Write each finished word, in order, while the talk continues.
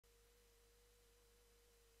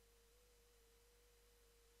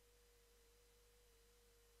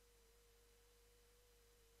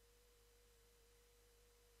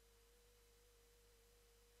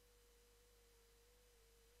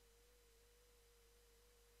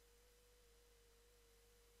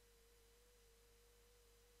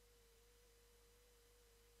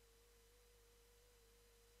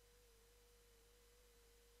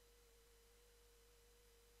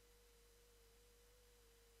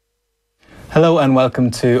Hello and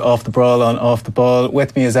welcome to Off the Brawl on Off the Ball.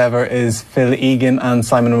 With me as ever is Phil Egan and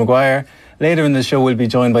Simon Maguire. Later in the show we'll be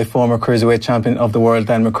joined by former Cruiserweight champion of the world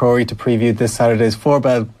Dan McCrory to preview this Saturday's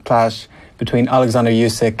four-belt clash between Oleksandr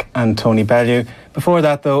Usyk and Tony Bellew. Before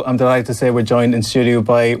that though, I'm delighted to say we're joined in studio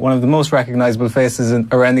by one of the most recognisable faces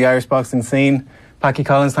around the Irish boxing scene, Packie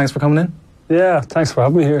Collins. Thanks for coming in. Yeah, thanks for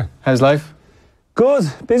having me here. How's life?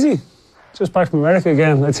 Good, busy. Just back from America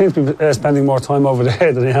again. I seem to be spending more time over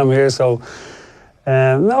there than I am here, so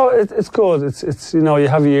no, it's good. It's you know, you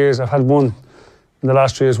have years. I've had one in the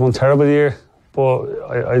last 3 years, one terrible year, but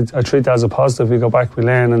I treat that as a positive. We go back, we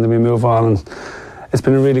learn, and then we move on. And it's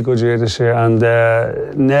been a really good year this year. And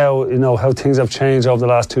now, you know, how things have changed over the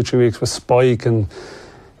last 2-3 weeks with Spike and,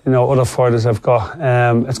 you know, other fighters I've got.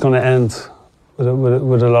 It's going to end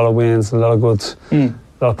with a lot of wins, a lot of good, a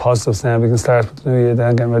lot of positives. Now we can start with the new year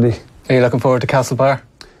then, getting ready. Are you looking forward to Castlebar?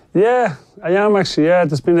 Yeah, I am actually. Yeah,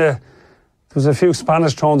 there was a few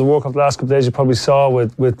Spanish thrown to work up the last couple of days. You probably saw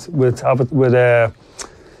with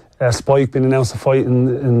Spike being announced a fight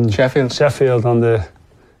in Sheffield on the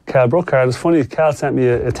Cal Brook card. It's funny. Cal sent me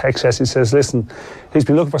a text yesterday. He says, "Listen, he's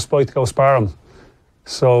been looking for Spike to go spar him."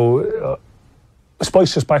 So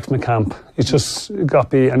Spike's just back from the camp. He's just got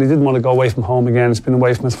beat, and he didn't want to go away from home again. He's been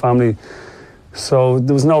away from his family. So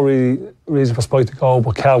there was no really reason for Spike to go,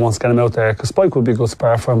 but Cal wants to get him out there because Spike would be a good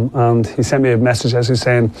spar for him. And he sent me a message as he's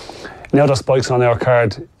saying, now that Spike's on our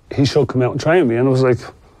card, he should come out and train me. And I was like,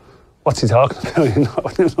 what's he talking about? You know,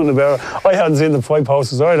 I didn't know about it. I hadn't seen the fight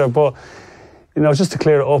posters either, but you know, just to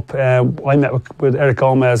clear it up, I met with Eric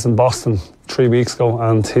Gomez in Boston 3 weeks ago,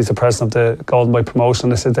 and he's the president of the Golden Boy promotion.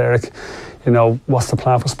 I said to Eric, you know, what's the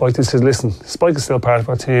plan for Spike? He said, listen, Spike is still part of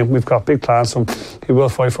our team. We've got big plans for him. He will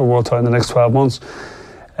fight for a world title in the next 12 months.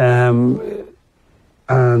 And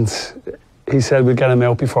he said we'd get him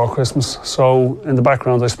out before Christmas. So in the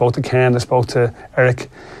background, I spoke to Ken, I spoke to Eric,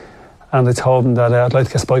 and I told him that I'd like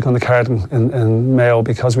to get Spike on the card in Mayo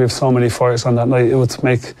because we have so many fighters on that night. It would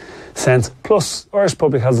make sense. Plus, Irish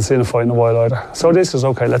public hasn't seen a fight in a while either. So this is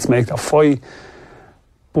okay, let's make that fight.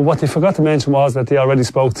 But what they forgot to mention was that they already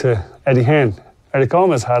spoke to Eddie Hearn. Eric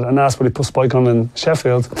Gomez had and asked would he put Spike on in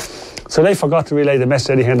Sheffield. So they forgot to relay the message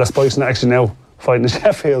to Eddie Hearn that Spike's not actually now fighting in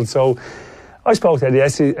Sheffield. So I spoke to Eddie.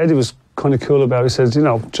 Eddie was kind of cool about it. He said, you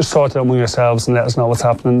know, just sort it out among yourselves and let us know what's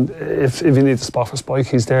happening. If you need the spot for Spike,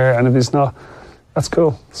 he's there, and if he's not, that's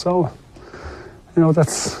cool. So, you know,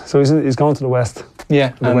 he's going to the West.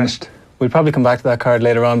 Yeah, the West. We'll probably come back to that card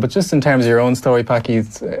later on, but just in terms of your own story, Packie,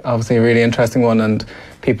 it's obviously a really interesting one, and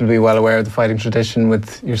people will be well aware of the fighting tradition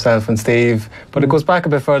with yourself and Steve. But it goes back a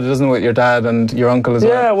bit further, doesn't it, with your dad and your uncle as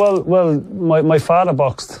well? Yeah, well, my father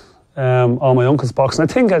boxed. All my uncles boxed. And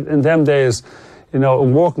I think in them days, you know,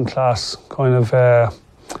 in working class kind of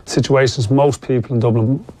situations, most people in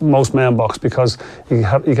Dublin, most men box because you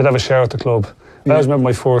could have a shower at the club. Yeah. I always remember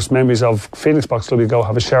my first memories of Phoenix Box Club. You go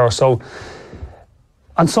have a shower. So.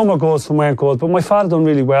 And some were good, some weren't good. But my father done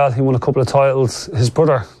really well. He won a couple of titles. His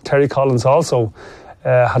brother, Terry Collins, also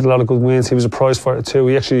had a lot of good wins. He was a prize fighter too.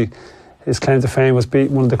 His claim to fame was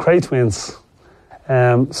beating one of the Cray twins.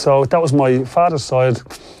 So that was my father's side.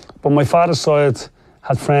 But my father's side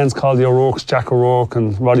had friends called the O'Rourke's, Jack O'Rourke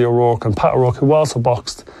and Roddy O'Rourke and Pat O'Rourke, who also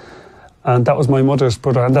boxed. And that was my mother's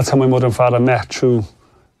brother. And that's how my mother and father met, through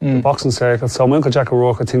the boxing circuit. So my uncle Jack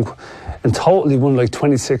O'Rourke, I think, in total he won like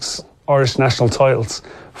 26 Irish national titles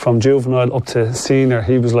from juvenile up to senior.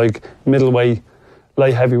 He was like middleweight,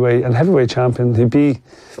 light heavyweight and heavyweight champion. He'd be,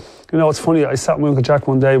 you know, it's funny, I sat with my Uncle Jack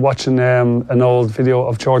one day watching an old video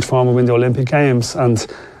of George Foreman win the Olympic Games, and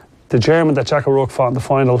the German that Jack O'Rourke fought in the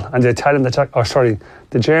final and the Italian that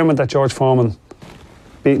the German that George Foreman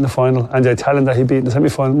beat in the final and the Italian that he beat in the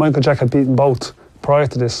semi-final, my Uncle Jack had beaten both prior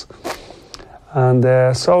to this. And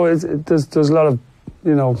so there's a lot of,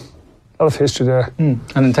 you know, of history there. And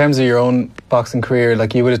in terms of your own boxing career,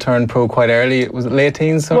 like you would have turned pro quite early. Was it late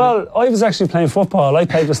teens? Well, I was actually playing football. I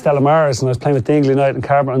played with Stella Maris and I was playing with Dingley United and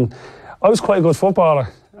Carver, and I was quite a good footballer.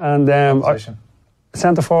 And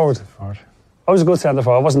centre forward. I was a good centre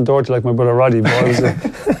forward. I wasn't dirty like my brother Roddy, but I was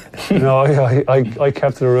you know, I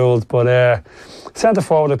kept to the rules. But centre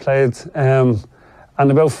forward I played, and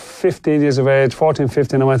about 15 years of age, 14,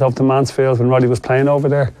 15, I went up to Mansfield when Roddy was playing over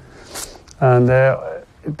there. And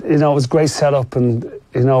you know, it was a great setup, and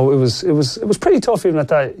you know, it was pretty tough even at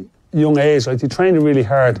that young age. Like, you trained really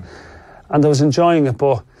hard, and I was enjoying it,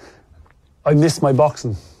 but I missed my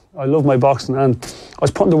boxing. I love my boxing, and I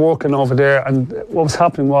was putting the work in over there, and what was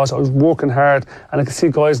happening was I was working hard, and I could see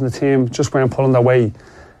guys in the team just weren't pulling their weight.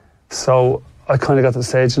 So I kind of got to the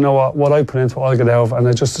stage, you know what I put into, I'll get out of, and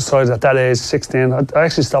I just decided at that age, 16, I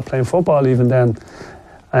actually stopped playing football even then.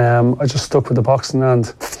 I just stuck with the boxing,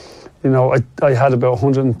 and you know, I had about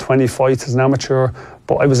 120 fights as an amateur,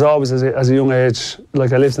 but I was always, as a young age,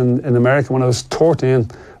 like I lived in America when I was 13,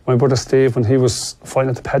 my brother Steve, when he was fighting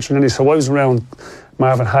at the Petronelli, so I was around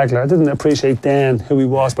Marvin Hagler. I didn't appreciate then who he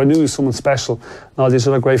was, but I knew he was someone special, and all these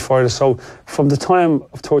other great fighters. So from the time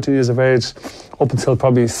of 13 years of age up until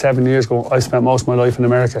probably 7 years ago, I spent most of my life in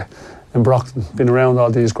America, in Brockton, been around all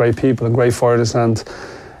these great people and great fighters, and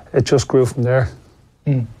it just grew from there.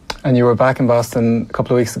 And you were back in Boston a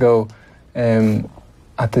couple of weeks ago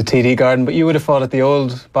at the TD Garden, but you would have fought at the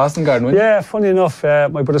old Boston Garden, wouldn't you? Yeah, funny enough,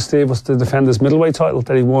 my brother Steve was to defend his middleweight title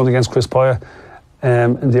that he won against Chris Poya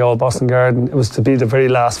in the old Boston Garden. It was to be the very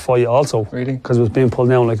last fight also. Really? Because it was being pulled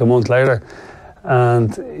down like a month later.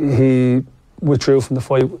 And he withdrew from the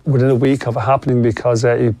fight within a week of it happening because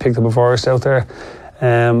he picked up a virus out there.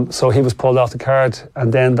 So he was pulled off the card,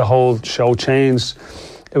 and then the whole show changed.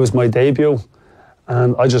 It was my debut,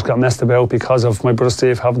 and I just got messed about because of my brother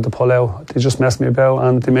Steve having to pull out. They just messed me about,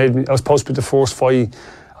 and they made me. I was supposed to be the first fight.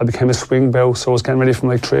 I became a swing bout, so I was getting ready from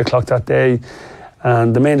like 3 o'clock that day,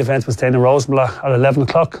 and the main event was Dana Rosenblatt at 11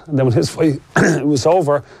 o'clock. And then when his fight it was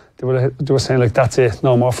over, they were saying like, that's it,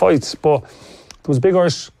 no more fights. But there was a big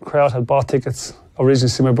Irish crowd had bought tickets originally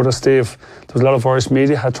to see my brother Steve. There was a lot of Irish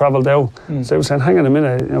media had travelled out, so they were saying, hang on a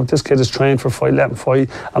minute, you know, this kid is trained for a fight, let him fight.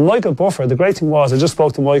 And Michael Buffer, the great thing was, I just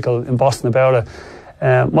spoke to Michael in Boston about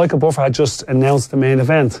it. Michael Buffer had just announced the main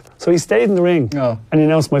event, so he stayed in the ring and he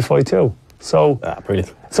announced my fight too. So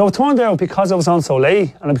brilliant. So it turned out, because I was on so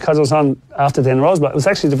late and because I was on after Dana Rosenblatt, it was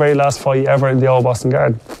actually the very last fight ever in the old Boston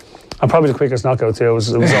Garden, and probably the quickest knockout too. It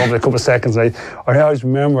was over in a couple of seconds. I always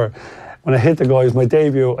remember when I hit the guy, it was my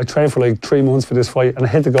debut. I trained for like 3 months for this fight, and I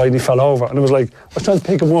hit the guy and he fell over, and it was like, I was trying to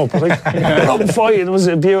pick him up. I was like, get up and fight. And it was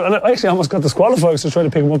a beauty, and I actually almost got disqualified because I was trying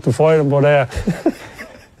to pick him up to fight him. But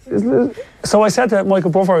so I said to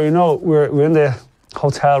Michael Buffer, you know, we're in the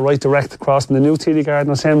hotel right direct across from the new TD Garden.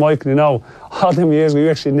 I was saying, Michael, you know, all them years ago you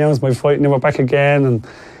actually announced my fight, and then we're back again. And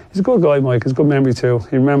he's a good guy, Mike. He's a good memory too.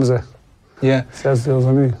 He remembers it. Yeah. Says those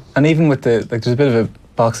on me. And even with there's a bit of a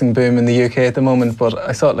boxing boom in the UK at the moment, but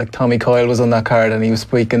I saw like Tommy Coyle was on that card, and he was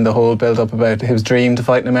speaking the whole build up about his dream to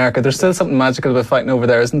fight in America. There's still something magical about fighting over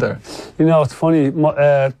there, isn't there? You know, it's funny,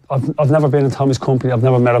 I've never been in Tommy's company, I've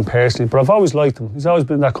never met him personally, but I've always liked him. He's always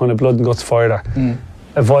been that kind of blood and guts fighter.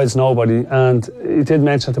 Avoids nobody, and he did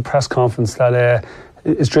mention at the press conference that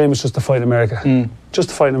his dream is just to fight in America. Just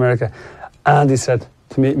to fight in America. And he said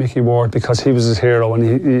to meet Mickey Ward, because he was his hero,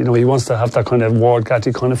 and he wants to have that kind of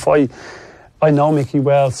Ward-Gatti kind of fight. I know Mickey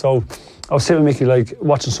well, so I was sitting with Mickey, like,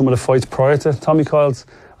 watching some of the fights prior to Tommy Coyle's,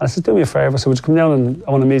 and I said, do me a favour, so would you come down and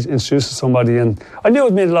I want to introduce to somebody. And I knew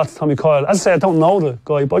it meant a lot to Tommy Coyle. As I say, I don't know the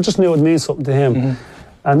guy, but I just knew it meant something to him.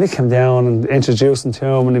 And Mick came down and introduced him to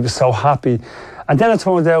him, and he was so happy. And then it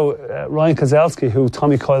turned out Ryan Kozelski, who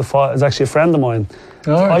Tommy Coyle fought, is actually a friend of mine.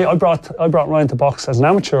 I brought Ryan to box as an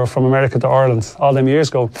amateur from America to Ireland all them years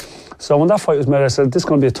ago. So when that fight was made, I said, this is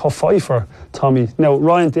going to be a tough fight for Tommy. Now,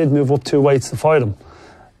 Ryan did move up 2 weights to fight him.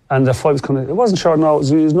 And the fight was kind of, it wasn't short, no, it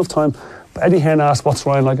was enough time. But Eddie Hearn asked, what's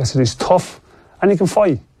Ryan like? I said, he's tough and he can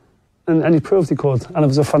fight. And he proved he could. And it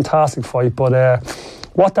was a fantastic fight. But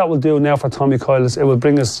what that will do now for Tommy Coyle is it will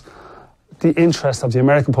bring us the interest of the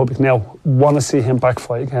American public now, want to see him back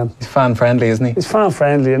fight again. He's fan-friendly, isn't he? He's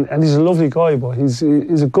fan-friendly, and he's a lovely guy, but he's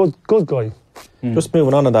a good guy. Just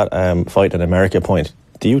moving on to that fight in America point,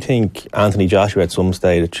 do you think Anthony Joshua at some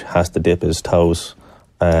stage has to dip his toes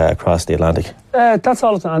across the Atlantic? That's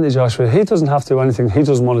all up to Anthony Joshua. He doesn't have to do anything he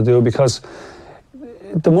doesn't want to do, because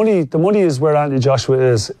the money is where Anthony Joshua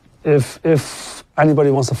is. If anybody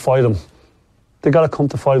wants to fight him, they got to come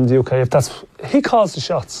to fight him in the UK. He calls the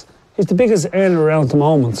shots. He's the biggest earner around at the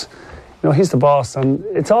moment. You know, he's the boss, and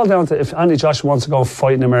it's all down to if Andy Joshua wants to go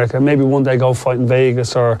fight in America, maybe one day go fight in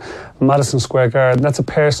Vegas or Madison Square Garden. That's a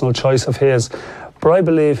personal choice of his. But I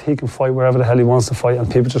believe he can fight wherever the hell he wants to fight, and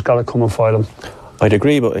people just got to come and fight him. I'd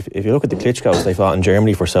agree, but if you look at the Klitschko's, they fought in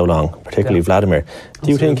Germany for so long, particularly Vladimir.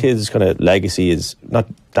 Do you think his kind of legacy is not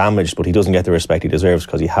damaged, but he doesn't get the respect he deserves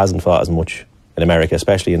because he hasn't fought as much in America,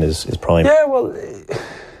 especially in his prime? Yeah, well,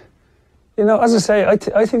 you know, as I say,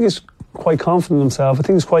 I think he's quite confident in himself. I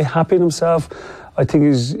think he's quite happy in himself. I think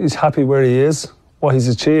he's happy where he is, what he's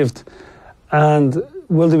achieved. And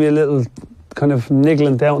will there be a little kind of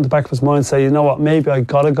niggling down in the back of his mind, say, you know what, maybe I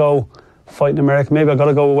got to go fight in America, maybe I got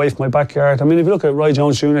to go away from my backyard. I mean, if you look at Roy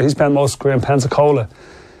Jones Jr., he spent most of his career in Pensacola,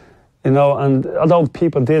 you know, and although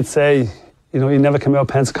people did say, you know, he never came out of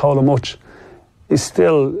Pensacola much, I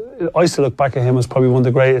still look back at him as probably one of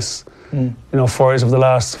the greatest, you know, fighters of the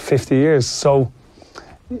last 50 years. So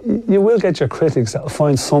you will get your critics that will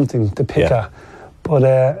find something to pick at.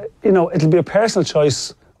 But, it'll be a personal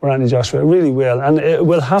choice for Anthony Joshua. It really will. And it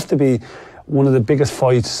will have to be one of the biggest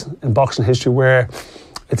fights in boxing history where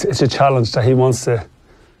it's a challenge that he wants to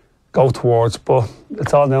go towards. But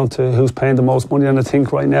it's all down to who's paying the most money. And I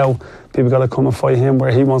think right now, people got to come and fight him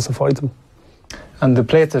where he wants to fight them. And the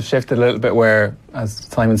plates have shifted a little bit where, as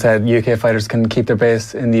Simon said, UK fighters can keep their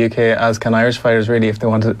base in the UK, as can Irish fighters really if they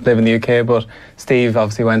want to live in the UK. But Steve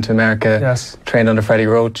obviously went to America, yes, trained under Freddie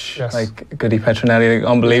Roach, yes, like Goody Petronelli, like,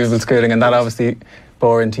 unbelievable schooling, and that obviously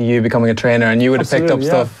bore into you becoming a trainer, and you would have picked up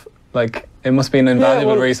stuff, like, it must be an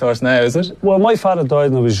invaluable resource now, is it? Well, my father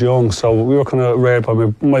died when I was young, so we were kind of reared by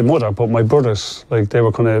my mother, but my brothers, like, they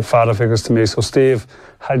were kind of father figures to me. So Steve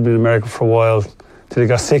had been in America for a while, till he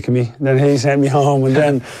got sick of me. Then he sent me home, and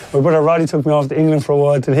then my brother Roddy took me off to England for a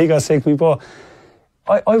while till he got sick of me. But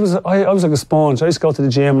I was like a sponge. I used to go to the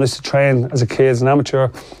gym and I used to train as a kid, as an amateur.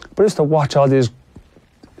 But I used to watch all these.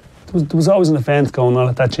 There was always an event going on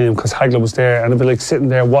at that gym because Hagler was there, and I'd be like sitting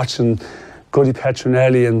there watching Goody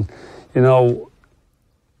Petronelli and,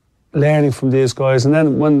 learning from these guys. And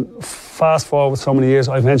then when fast forward so many years,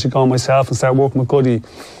 I eventually gone myself and started working with Goody,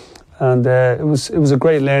 and it was a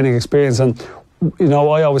great learning experience. And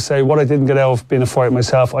I always say what I didn't get out of being a fighter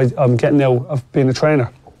myself, I'm getting out of being a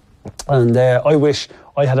trainer. And I wish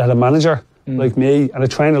I had a manager like me and a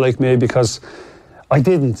trainer like me, because I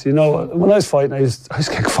didn't. When I was fighting, I used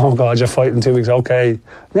to get a phone call, you're fighting in 2 weeks, okay. I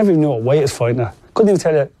never even knew what weight I was fighting at. Couldn't even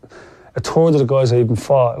tell you a third of the guys I even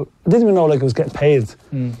fought. I didn't even know I was getting paid.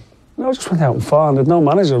 I just went out and fought, and there's no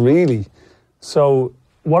manager really. So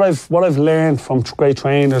what I've learned from great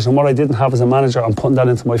trainers and what I didn't have as a manager, I'm putting that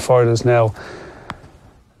into my fighters now.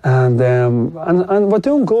 And we're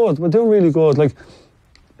doing good. We're doing really good. Like,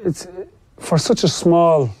 it's for such a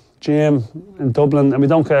small gym in Dublin, and we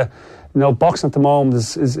don't get, boxing at the moment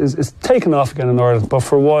is taking off again in Ireland. But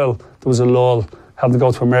for a while there was a lull, having to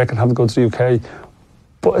go to America and having to go to the UK.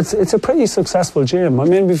 But it's a pretty successful gym. I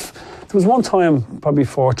mean, there was one time, probably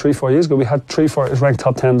 3-4 years ago, we had 3 fighters ranked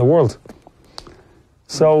top 10 in the world.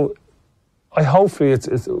 So hopefully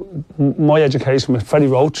it's my education with Freddie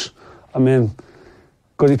Roach. I mean,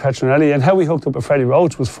 Goody Petronelli, and how we hooked up with Freddie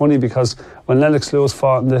Roach was funny, because when Lennox Lewis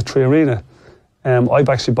fought in the 3 Arena, I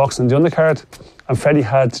actually boxed in the undercard, and Freddie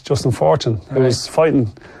had Justin Fortune, who was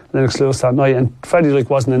fighting Lennox Lewis that night, and Freddie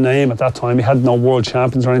wasn't a name at that time. He had no world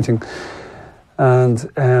champions or anything,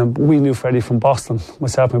 and we knew Freddie from Boston,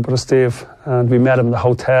 myself and my brother Steve, and we met him in the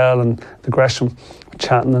hotel and the Gresham,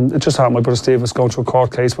 chatting, and it just happened my brother Steve was going through a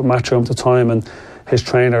court case with Matchroom at the time, and his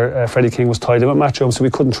trainer Freddie King was tied in with Matchroom, so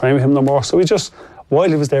we couldn't train with him no more. So we just, while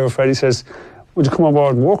he was there with Freddie, says, would you come on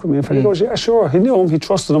board and work with me? And Freddie goes, yeah, sure. He knew him, he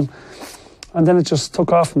trusted him, and then it just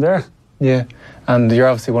took off from there. Yeah, and you're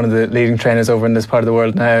obviously one of the leading trainers over in this part of the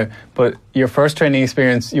world now, but your first training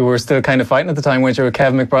experience, you were still kind of fighting at the time, weren't you, with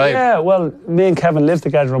Kevin McBride? Yeah, well, me and Kevin lived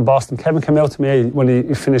together in Boston. Kevin came out to me when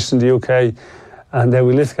he finished in the UK, and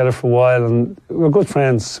we lived together for a while, and we were good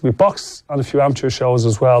friends. We boxed on a few amateur shows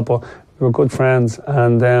as well, but we were good friends.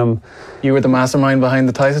 And you were the mastermind behind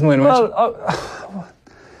the Tyson win, weren't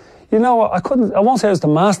you? I won't say I was the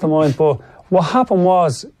mastermind, but what happened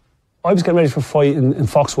was, I was getting ready for a fight in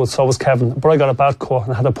Foxwood, so was Kevin, but I got a bad cut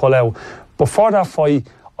and I had to pull out. Before that fight,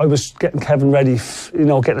 I was getting Kevin ready,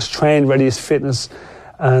 getting his train ready, his fitness,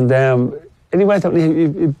 and he went out and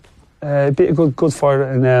he beat a good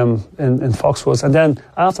fighter in Foxwoods. And then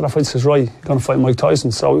after that fight, he says, right, you're going to fight Mike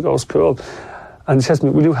Tyson. So he goes, cool. And he says to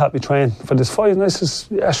me, will you help me train for this fight? And I says,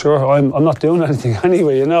 yeah, sure, I'm not doing anything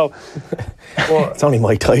anyway, But, it's only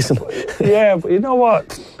Mike Tyson. Yeah, but you know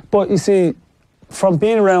what? But you see, from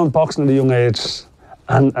being around boxing at a young age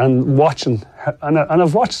and watching, and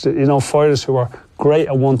I've watched it, fighters who were great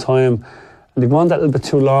at one time, and they've gone that little bit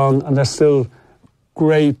too long, and they're still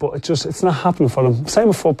great, but it's not happening for them. Same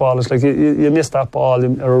with footballers, like you miss that ball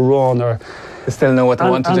or a run, or they still know what they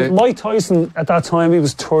want to do. Mike Tyson at that time, he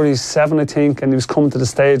was 37, I think, and he was coming to the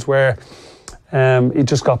stage where he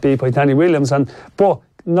just got beat by Danny Williams, but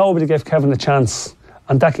nobody gave Kevin a chance.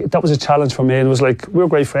 And that was a challenge for me. And it was like, we were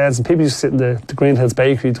great friends, and people used to sit in the Green Hills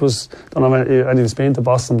Bakery. It was, don't know if anyone's been to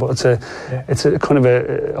Boston, but it's a kind of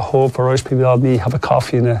a hub for Irish people like me, have a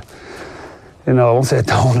coffee and I won't say a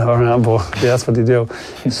donut or anything, but yeah, that's what they do.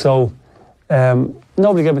 So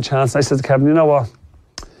nobody gave him a chance. And I said to Kevin, you know what?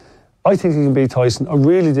 I think he can beat Tyson. I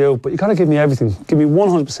really do, but you got to give me everything. Give me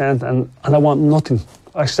 100%, and I want nothing.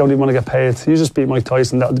 I actually don't even want to get paid. You just beat Mike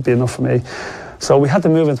Tyson, that would be enough for me. So we had to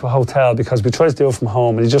move into a hotel because we tried to do it from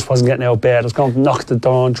home, and he just wasn't getting out of bed. I was going to knock the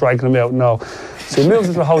door and dragging him out. No. So we moved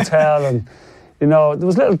into a hotel, and there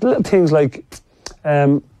was little things like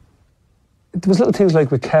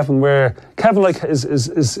with Kevin, where Kevin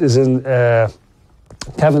is in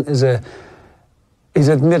Kevin he's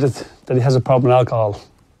admitted that he has a problem with alcohol.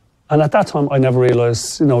 And at that time, I never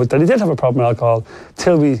realised, that he did have a problem with alcohol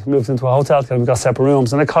till we moved into a hotel together. We got separate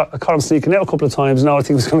rooms, and I caught him sneaking out a couple of times. I think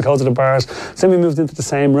he was going to go to the bars. So then we moved into the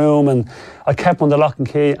same room, and I kept under lock and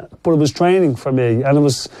key. But it was draining for me, and it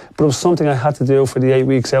was something I had to do for the 8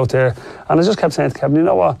 weeks out there. And I just kept saying to Kevin, you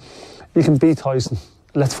know what, you can beat Tyson.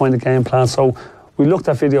 Let's find a game plan. So we looked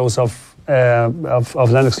at videos of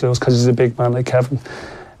Lennox Lewis, because he's a big man like Kevin.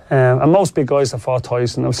 And most big guys that fought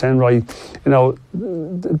Tyson, I was saying, right,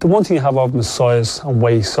 the one thing you have of him is size and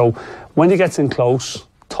weight. So when he gets in close,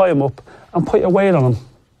 tie him up and put your weight on him.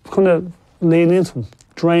 Kind of lean into him,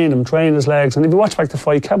 drain his legs. And if you watch back the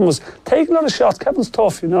fight, Kevin was taking a lot of shots. Kevin's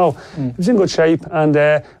tough, He was in good shape. And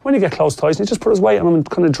when you get close to Tyson, he just put his weight on him and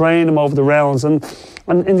kind of drain him over the rounds. And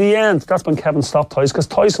in the end, that's when Kevin stopped Tyson, because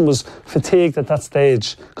Tyson was fatigued at that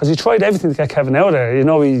stage, because he tried everything to get Kevin out of there. He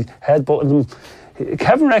headbutted him.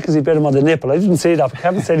 Kevin reckons he bit him on the nipple. I didn't see that, but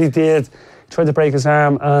Kevin said he did. He tried to break his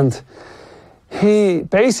arm, and he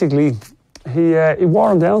basically he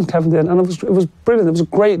wore him down, Kevin did, and it was brilliant. It was a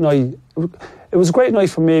great night. It was a great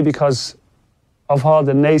night for me because of all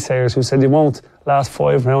the naysayers who said you won't last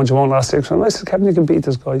 5 rounds, you won't last 6 rounds. I said, Kevin, you can beat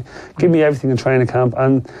this guy. Give me everything in training camp.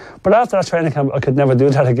 But after that training camp, I could never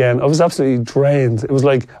do that again. I was absolutely drained. It was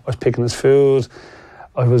like I was picking his food.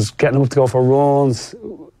 I was getting him up to go for runs.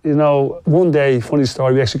 One day, funny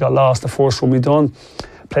story, we actually got lost the first run we done.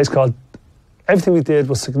 A place called, everything we did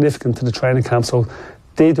was significant to the training camp. So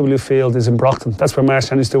DW Field is in Brockton. That's where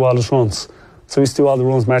Marciano used to do all his runs. So we used to do all the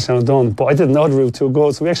runs Marciano had done. But I didn't know the route too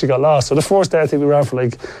good, so we actually got lost. So the first day, I think we ran for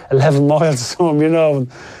like 11 miles or something,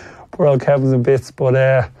 and poor old Kevin's in bits. But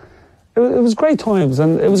it was great times,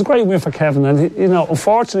 and it was a great win for Kevin. And,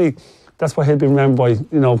 unfortunately, that's what he'll be remembered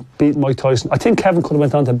by, beating Mike Tyson. I think Kevin could have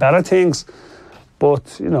went on to better things, but,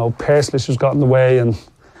 personal issues got in the way, and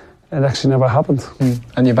it actually never happened.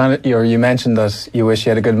 And you mentioned that you wish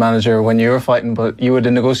you had a good manager when you were fighting, but you would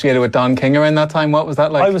have negotiated with Don King around that time. What was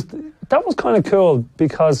that like? That was kind of cool,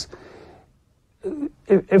 because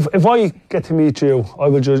if I get to meet you, I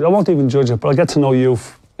will judge. I won't even judge it, but I get to know you,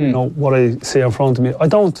 what I see in front of me. I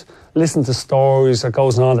don't listen to stories that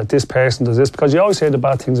goes on that this person does this, because you always hear the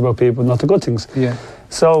bad things about people, not the good things. Yeah.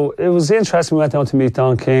 So it was interesting. We went down to meet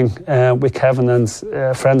Don King with Kevin and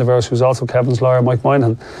a friend of ours who's also Kevin's lawyer, Mike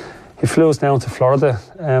Moynihan. He flew us down to Florida,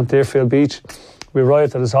 Deerfield Beach. We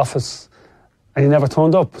arrived at his office and he never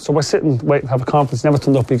turned up. So we're sitting, waiting to have a conference. He never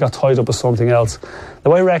turned up. He got tied up with something else.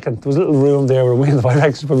 Now I reckon there was a little room there with a window. I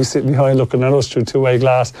reckon he's probably sitting behind looking at us through two-way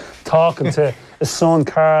glass, talking to his son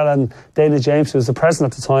Carl and Dana James, who was the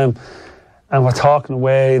president at the time. And we're talking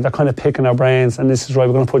away. They're kind of picking our brains. And this is right,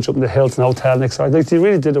 we're going to put you up in the Hilton Hotel next door. They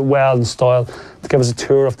really did it well in style to give us a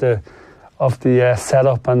tour of the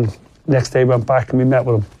setup. And next day we went back and we met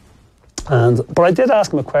with him. But I did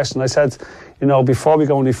ask him a question. I said, before we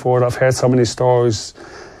go any further, I've heard so many stories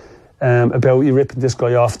about you ripping this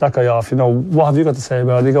guy off, that guy off. What have you got to say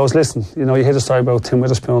about it? He goes, listen, you hear the story about Tim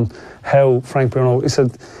Witherspoon, how Frank Bruno, he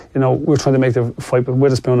said, we were trying to make the fight with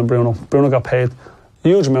Witherspoon and Bruno. Bruno got paid a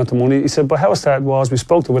huge amount of money. He said, but how it started was, we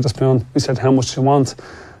spoke to Witherspoon, we said, how much do you want?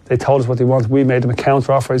 They told us what they wanted. We made them a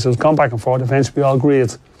counter offer. He said, gone back and forth. Eventually we all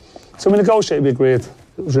agreed. So we negotiated, we agreed.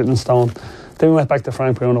 It was written in stone. Then we went back to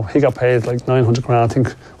Frank Bruno. He got paid like 900 grand. I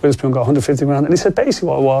think Witherspoon got 150 grand. And he said basically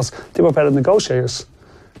what it was, they were better negotiators.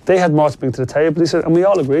 They had more to bring to the table. He said, and we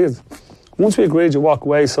all agreed. Once we agreed, you walk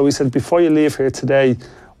away. So he said, before you leave here today,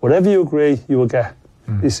 whatever you agree, you will get.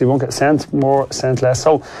 You see, you won't get a cent more, a cent less.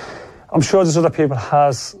 So I'm sure there's other people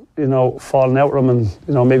has, fallen out with him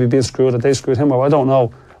and, maybe being screwed, or they screwed him, or I don't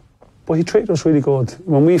know. But he treated us really good.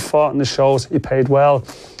 When we fought in the shows, he paid well.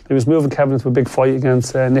 He was moving Kevin into a big fight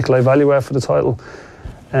against Nikolai Valuev for the title.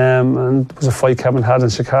 And it was a fight Kevin had in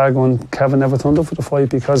Chicago, and Kevin never turned up for the fight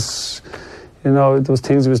because, there was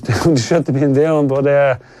things he was doing he shouldn't have been doing.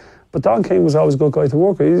 But Don King was always a good guy to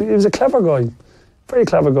work with. He was a clever guy, very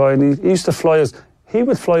clever guy. And he used to fly us. He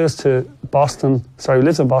would fly us to Boston. Sorry, he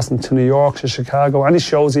lives in Boston, to New York, to Chicago. Any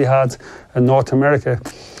shows he had in North America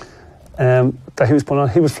that he was putting on,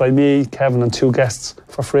 he would fly me, Kevin, and 2 guests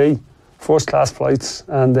for free. First-class flights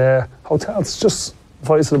and hotels, just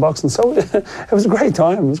flights to the boxing. So it was a great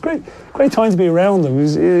time. It was great time to be around him.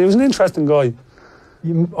 He was an interesting guy.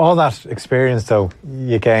 All that experience, though,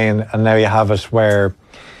 you gain, and now you have it where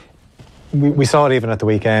we saw it even at the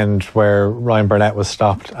weekend where Ryan Burnett was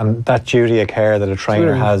stopped, and that duty of care that a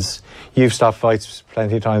trainer has. You've stopped fights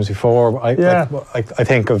plenty of times before. I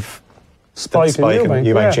think of Spike and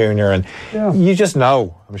Eubank Jr. and you just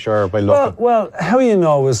know, I'm sure, by looking. Well, how you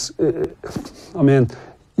know is,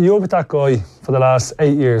 you you were with that guy for the last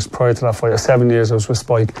 8 years prior to that fight, or 7 years I was with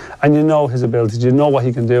Spike, and you know his abilities, you know what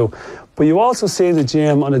he can do. But you also see in the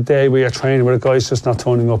gym on a day where you're training where the guy's just not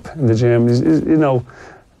turning up in the gym. You know,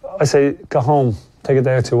 I say, go home, take a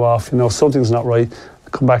day or two off, you know, something's not right,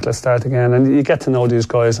 come back, let's start again. And you get to know these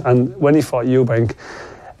guys. And when he fought Eubank,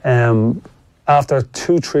 after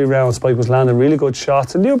 2-3 rounds, Spike was landing really good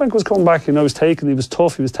shots, and Eubank was coming back, you know, he was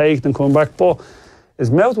tough, he was taking and coming back, but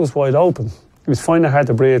his mouth was wide open. He was finding it hard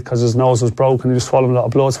to breathe because his nose was broken, he was swallowing a lot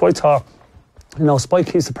of blood. So I thought, you know, Spike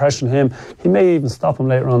keeps the pressure on him. He may even stop him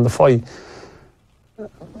later on in the fight.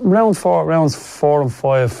 Rounds 4 and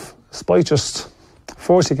 5, Spike just,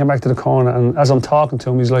 first he came back to the corner, and as I'm talking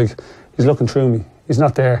to him, he's looking through me. He's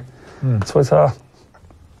not there. So I thought,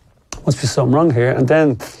 must be something wrong here. And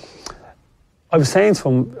then I was saying to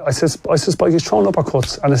him, I said, Spike, he's throwing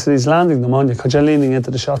uppercuts, and I said, he's landing them on you because you're leaning into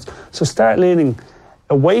the shots. So start leaning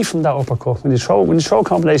away from that uppercut. When you throw a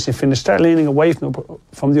combination, you finish, start leaning away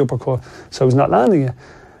from the uppercut, so he's not landing it.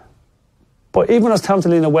 But even when I was telling him to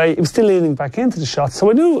lean away, he was still leaning back into the shot. So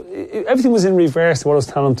I knew everything was in reverse to what I was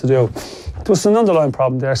telling him to do. There was an underlying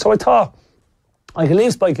problem there. So I thought, I can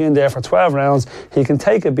leave Spike in there for 12 rounds, he can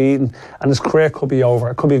take a beating, and his career could be over.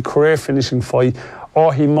 It could be a career-finishing fight,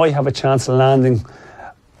 or he might have a chance of landing.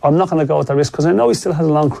 I'm not going to go with that risk because I know he still has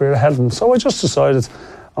a long career ahead of him. So I just decided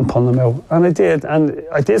I'm pulling him out. And I did. And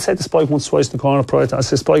I did say to Spike once, twice in the corner prior to that, I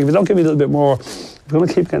said, Spike, if you don't give me a little bit more, if you're going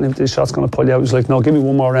to keep getting him, these shots going to pull you out. He was like, no, give me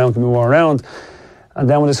one more round, give me one more round. And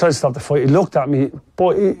then when I decided to stop the fight, he looked at me,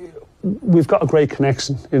 but we've got a great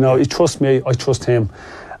connection. You know, he trusts me, I trust him.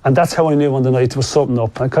 And that's how I knew on the night there was something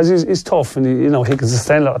up. Because he's tough, and he can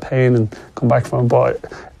sustain a lot of pain and come back from it. But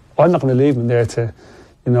I'm not going to leave him there to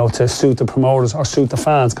suit the promoters or suit the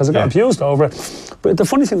fans, because I got abused over it. But the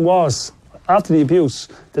funny thing was, after the abuse,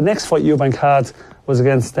 the next fight Eubank had was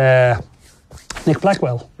against Nick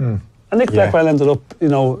Blackwell. And Nick Blackwell ended up,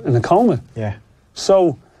 in a coma. Yeah.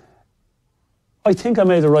 So I think I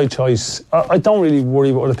made the right choice. I don't really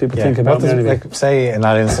worry what other people think about me anyway. Like, say in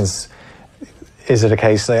that instance, is it a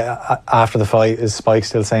case after the fight, is Spike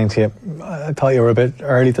still saying to you, I thought you were a bit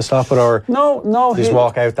early to stop it, or no, just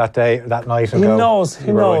walk out that night and go? He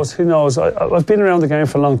knows. I've been around the game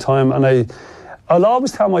for a long time, and I'll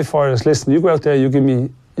always tell my fighters, listen, you go out there, you give me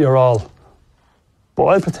your all, but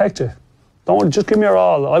I'll protect you. Don't just give me your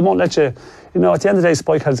all. I won't let you. At the end of the day,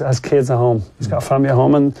 Spike has kids at home. He's got a family at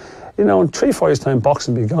home, and in 3-4 years' time,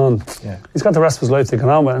 boxing will be gone. Yeah. He's got the rest of his life to get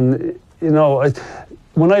on with, and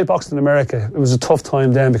when I boxed in America, it was a tough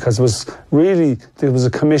time then because there was a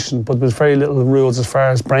commission, but there was very little rules as far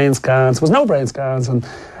as brain scans. There was no brain scans, and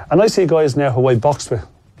I see guys now who I boxed with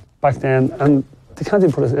back then, and they can't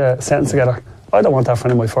even put a sentence together. I don't want that for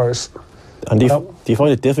any of my fighters. And do you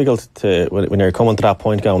find it difficult to, when you're coming to that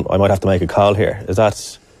point, going, I might have to make a call here?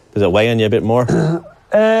 Does it weigh on you a bit more?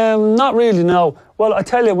 Not really, no. Well, I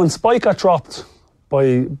tell you, when Spike got dropped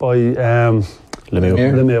by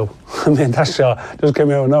Lemieux. I mean, that shot just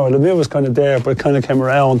came out of nowhere. Lemieux was kind of there, but it kind of came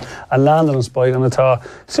around and landed on Spike, and I thought,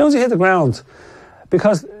 as soon as he hit the ground,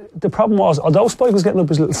 because the problem was, although Spike was getting up, he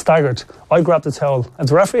was a little staggered, I grabbed the towel. If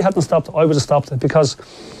the referee hadn't stopped, I would have stopped it, because,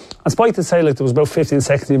 and Spike did say, there was about 15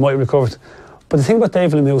 seconds he might have recovered. But the thing about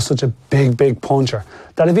David Lemieux was such a big puncher,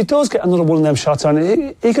 that if he does get another one of them shots on,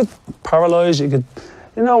 he could paralyse, he could,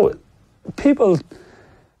 he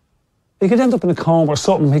could end up in a coma or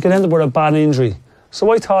something. He could end up with a bad injury.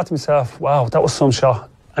 So I thought to myself, wow, that was some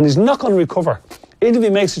shot. And he's not going to recover. Even if he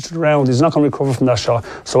makes it to the round, he's not going to recover from that shot.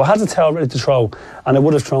 So I had the towel ready to throw, and I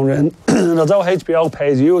would have thrown it. And although HBO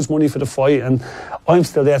pays huge money for the fight, and I'm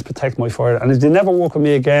still there to protect my fighter, and if they never work with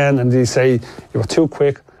me again and they say, you were too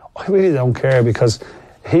quick, I really don't care, because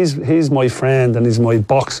he's my friend and he's my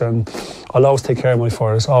boxer, and I'll always take care of my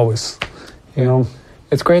fighters, always. You know?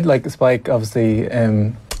 It's great, Spike obviously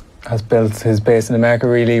has built his base in America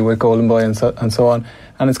really with Golden Boy and so on,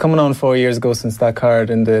 and it's coming on 4 years ago since that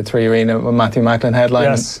card in the 3 Arena with Matthew Macklin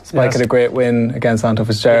headline. Spike had a great win against Anton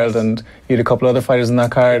Fitzgerald, and you had a couple other fighters in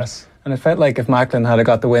that card, and it felt like if Macklin had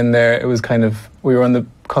got the win there, it was kind of, we were on the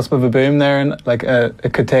cusp of a boom there, and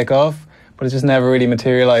it could take off, but it just never really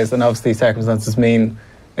materialised. And obviously circumstances mean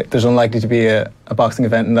there's unlikely to be a boxing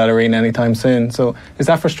event in that arena anytime soon. So is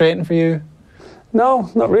that frustrating for you?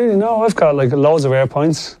 No, not really, no. I've got loads of air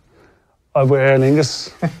points. I wear Aer Lingus.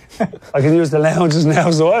 I can use the lounges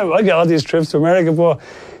now, so I get all these trips to America. But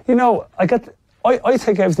I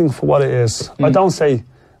take everything for what it is. I don't say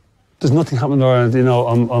there's nothing happening in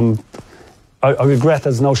Ireland. I regret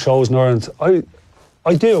there's no shows in Ireland.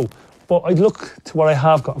 I do, but I look to what I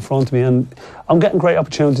have got in front of me, and I'm getting great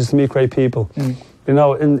opportunities to meet great people.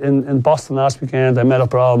 In Boston last weekend, I met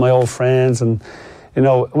up with all my old friends, and You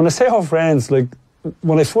know, when I say our friends, like,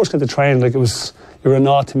 when I first got to train, like, it was, you were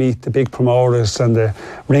not to meet the big promoters and the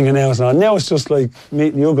ring announcers and all. Now it's just like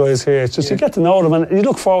meeting you guys here. It's just, you get to know them and you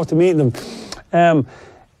look forward to meeting them.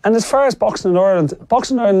 And as far as boxing in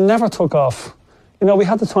Ireland never took off. You know, we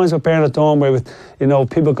had the times with Bernard Dawn where, you know,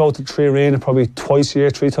 people go to Tree Arena probably twice a year,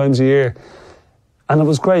 3 times a year. And it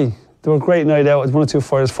was great. They were a great night out with 1 or 2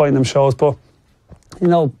 fighters fighting them shows. But, you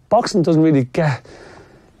know, boxing doesn't really get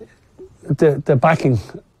the backing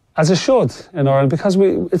as it should in Ireland because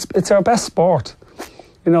it's our best sport.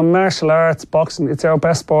 You know, martial arts, boxing, it's our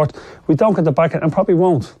best sport. We don't get the backing and probably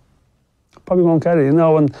won't get it, you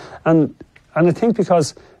know. And I think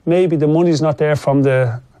because maybe the money's not there from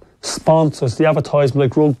the sponsors, the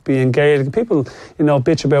advertisement like rugby and Gaelic. People, you know,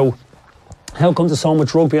 bitch about how come there's so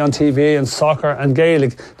much rugby on TV and soccer and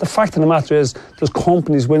Gaelic. The fact of the matter is there's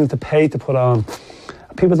companies willing to pay to put on.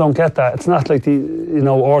 People don't get that. It's not like the, you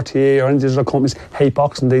know, RTA or any of these other companies hate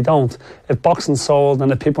boxing. They don't. If boxing sold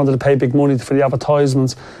and if people wanted to pay big money for the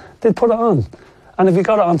advertisements, they'd put it on. And if you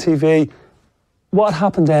got it on TV, what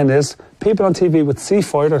happened then is people on TV would see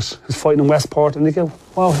fighters who's fighting in Westport and they go,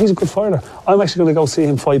 wow, he's a good fighter. I'm actually going to go see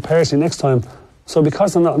him fight personally next time. So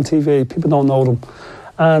because they're not on TV, people don't know them.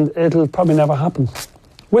 And it'll probably never happen.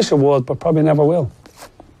 Wish it would, but probably never will.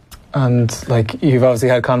 And like, you've obviously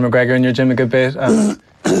had Conor McGregor in your gym a good bit, and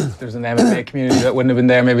there's an MMA community that wouldn't have been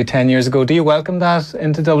there maybe 10 years ago. Do you welcome that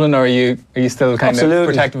into Dublin, or are you still kind of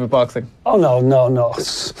protective of boxing? Oh no.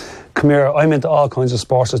 Come here, I'm into all kinds of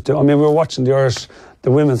sports. I mean, we were watching the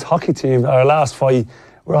women's hockey team, our last fight.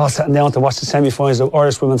 We're all sitting down to watch the semi-finals of the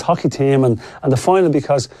Irish women's hockey team and the final,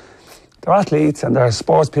 because they're athletes and they're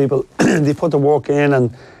sports people. They put the work in,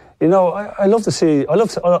 and you know, I love to see.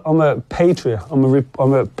 I'm a patriot.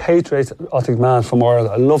 I'm a patriotic man from Ireland.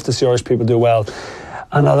 I love to see Irish people do well,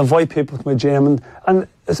 and I'll invite people to my gym, and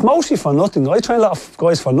it's mostly for nothing. I train a lot of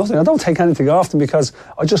guys for nothing. I don't take anything off them because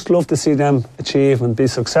I just love to see them achieve and be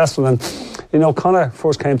successful. And you know, Conor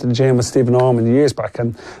first came to the gym with Stephen Orman years back,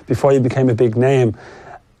 and before he became a big name,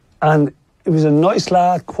 and he was a nice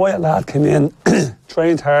lad, quiet lad. Came in,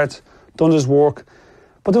 trained hard, done his work.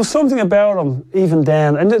 But there was something about him even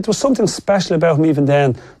then, and there was something special about him even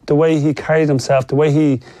then, the way he carried himself, the way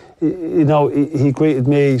he greeted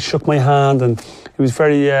me, shook my hand, and he was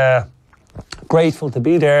very grateful to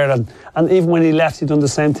be there, and even when he left, he'd done the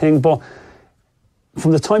same thing. But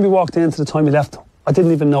from the time he walked in to the time he left, I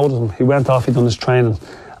didn't even notice him. He went off, he'd done his training.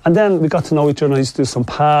 And then we got to know each other, and I used to do some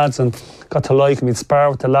pads, and got to like him, he'd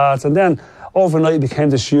spar with the lads, and then overnight he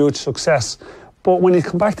became this huge success. But when he'd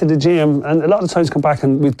come back to the gym, and a lot of times come back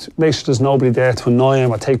and we'd make sure there's nobody there to annoy him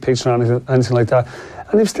or take pictures or anything like that.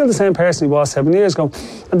 And he was still the same person he was 7 years ago.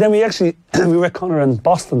 And then we were with Conor in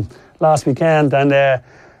Boston last weekend, and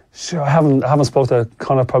sure, I haven't spoke to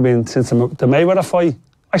Conor probably since the Mayweather fight.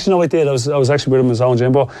 Actually, no, I did. I was actually with him in his own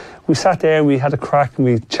gym. But we sat there and we had a crack and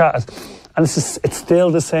we chatted. And it's still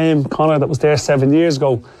the same Conor that was there 7 years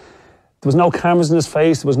ago. There was no cameras in his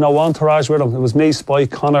face. There was no entourage with him. It was me,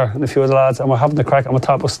 Spike, Conor, and a few other lads, and we're having the crack. And we're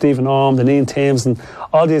talking about Stephen Orme, and Ian Thames, and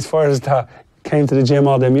all these fighters that came to the gym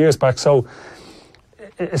all them years back. So,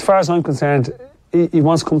 as far as I'm concerned, he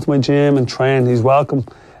wants to come to my gym and train. He's welcome.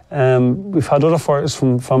 We've had other fighters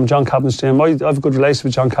from John Cabin's gym. I have a good relationship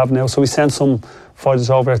with John Cabin now, so we sent some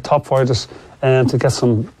fighters over, top fighters, to get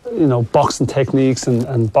some, you know, boxing techniques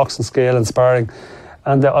and boxing skill and sparring.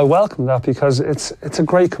 And I welcome that because it's a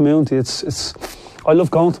great community. I love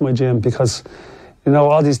going to my gym because, you know,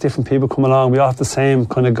 all these different people come along. We all have the same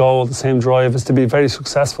kind of goal, the same drive, is to be very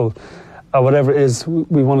successful at whatever it is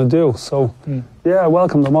we want to do. So, yeah, I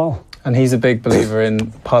welcome them all. And he's a big believer in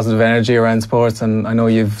positive energy around sports, and I know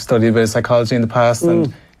you've studied a bit of psychology in the past.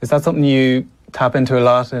 And is that something you tap into a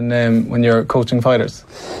lot in when you're coaching fighters?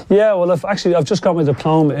 Yeah, well, I've just got my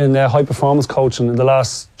diploma in high performance coaching in the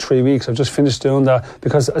last 3 weeks. I've just finished doing that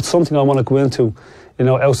because it's something I want to go into, you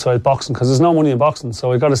know, outside boxing, because there's no money in boxing,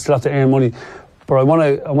 so I got to still have to earn money. But I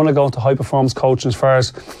want to go into high performance coaching as far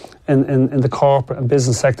as in the corporate and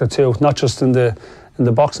business sector too, not just in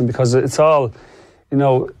the boxing, because it's all, you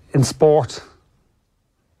know, in sport.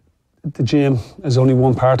 The gym is only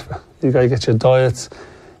one part of it. You got to get your diets.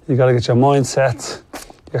 You got to get your mindset,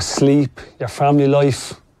 your sleep, your family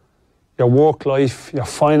life, your work life, your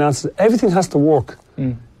finances. Everything has to work.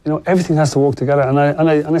 You know, everything has to work together. And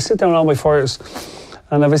I sit down with all my fighters,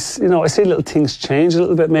 and I see little things change a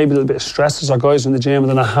little bit, maybe a little bit of stress as our guys are in the gym and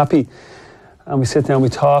they're not happy. And we sit down, we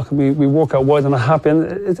talk, and we work out why they're not happy. And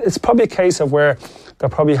it's probably a case of where they're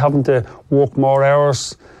probably having to work more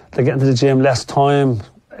hours. They're getting to the gym less time.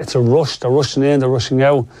 It's a rush. They're rushing in, they're rushing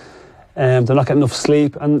out. They're not getting enough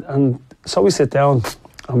sleep, and so we sit down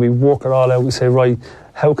and we work it all out. We say, right,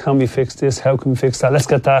 how can we fix this? How can we fix that? Let's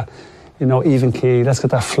get that, even key. Let's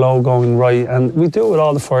get that flow going right. And we do it with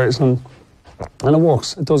all the fighters, and it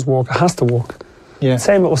works. It does work. It has to work. Yeah.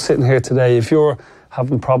 Same with us sitting here today. If you're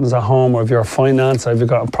having problems at home, or if you're a finance, or if you've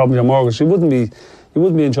got a problem with your mortgage, you wouldn't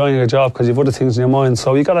be enjoying your job because you've other things in your mind.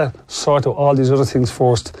 So you got to sort out all these other things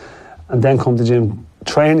first, and then come to the gym.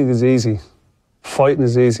 Training is easy. Fighting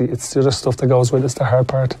is easy. It's the other stuff that goes with it. It's the hard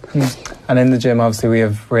part. And in the gym, obviously, we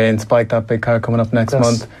have Ray and Spike, that big card coming up next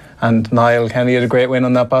month. And Niall Kennedy had a great win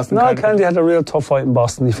on that Boston card. Niall Kennedy had a real tough fight in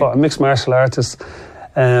Boston. He fought a mixed martial artist.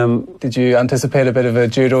 Did you anticipate a bit of a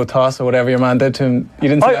judo toss or whatever your man did to him? You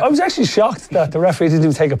didn't. I was actually shocked that the referee didn't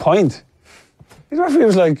even take a point. The referee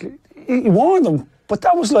was like, he warned them, but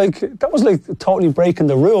that was like totally breaking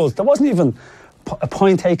the rules. There wasn't even a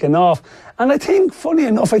point taken off. And I think, funny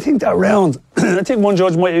enough, that round, I think one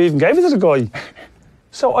judge might have even gave it to the guy.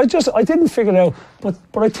 So I didn't figure it out.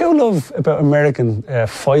 But I do love about American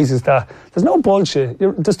fights is that there's no bullshit.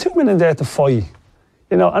 There's 2 men in there to fight.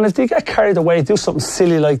 And if they get carried away, do something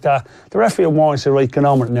silly like that, the referee will warn you, right, get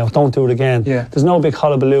on with it now, don't do it again. Yeah. There's no big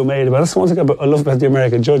hullabaloo made about it. That's the one thing I love about the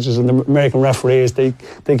American judges and the American referees. They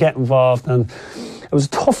get involved, and it was a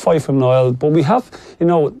tough fight from Niall. But we have,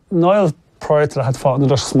 Niall prior to that had fought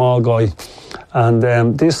another small guy,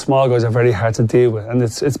 and these small guys are very hard to deal with, and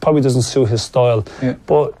it probably doesn't suit his style. Yeah.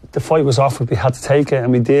 But the fight was offered, we had to take it,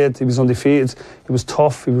 and we did. He was undefeated, he was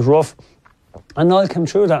tough, he was rough. And Niall came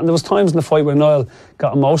through that, and there was times in the fight where Niall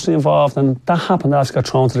got emotionally involved, and that happened after he got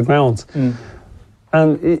thrown to the ground.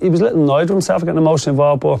 And he was a little annoyed with himself getting emotionally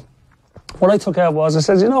involved, but what I took out was, I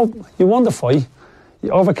said, you won the fight, you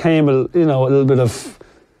overcame a little bit of,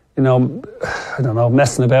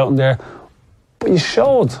 messing about in there, but you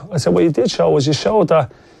showed, I said, what you did show was you showed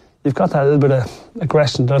that you've got that little bit of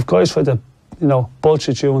aggression, that if guys try to,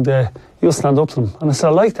 bullshit you and you'll stand up to them. And I said,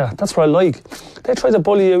 I like that. That's what I like. They try to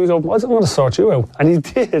bully you, we go, I'm going to sort you out. And he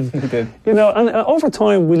did. He did. And over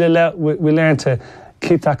time, we learned to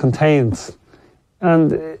keep that contained.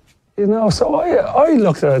 And, so I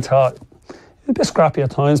looked at it and thought, a bit scrappy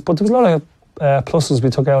at times, but there was a lot of pluses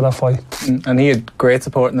we took out of that fight. And he had great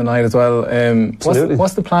support in the night as well.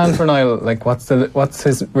 What's the plan for Niall? Like, what's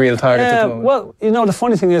his real target at the moment? Well, the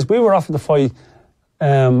funny thing is, we were offered the fight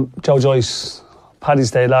Joe Joyce, Paddy's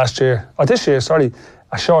Day this year,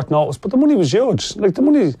 a short notice, but the money was huge. Like, the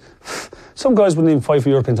money, some guys wouldn't even fight for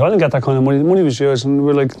European title and get that kind of money. The money was huge, and we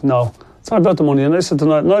were like, no, it's not about the money. And I said to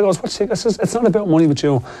Niall, Niall goes, what do you think? I said, it's not about money with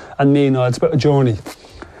you and me, Niall, it's about a journey.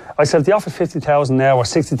 I said, if they offer 50,000 now or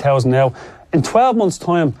 60,000 now, in 12 months'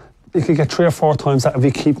 time, you could get 3 or 4 times that if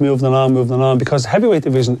you keep moving on, because heavyweight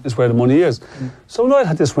division is where the money is. So Niall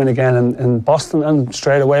had this win again in Boston, and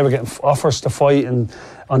straight away we're getting offers to fight on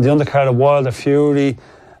the undercard of Wilder Fury,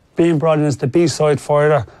 being brought in as the B-side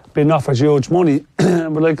fighter, being offered huge money.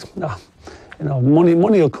 And we're like, nah, money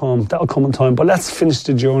will come, that'll come in time, but let's finish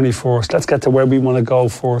the journey first. Let's get to where we want to go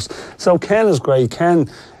first. So Ken is great. Ken,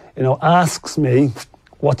 asks me,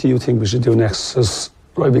 what do you think we should do next? Says,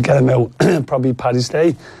 right, we get him out, probably Paddy's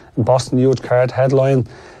Day in Boston, huge card, headline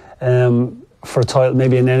for a title,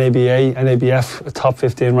 maybe an NABF, a top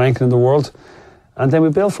 15 ranking in the world. And then we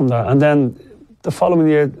build from that. And then the following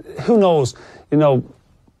year, who knows, you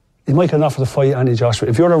might get an offer to fight Andy Joshua.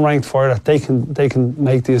 If you're a ranked fighter, they can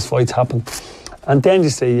make these fights happen. And then you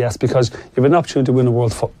say yes, because you have an opportunity to win a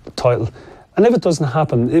world title. And if it doesn't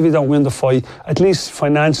happen, if you don't win the fight, at least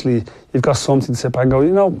financially, you've got something to sit back and go,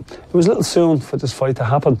 it was a little soon for this fight to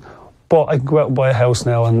happen, but I can go out and buy a house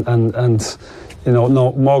now and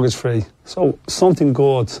no, mortgage free. So something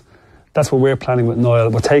good. That's what we're planning with Niall.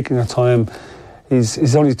 We're taking our time.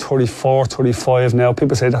 He's only 34, 35 now.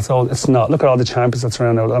 People say that's old. It's not. Look at all the champions that's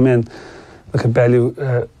around now. I mean, look at Bellew.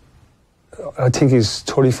 I think he's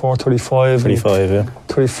 34, 35. 35, yeah.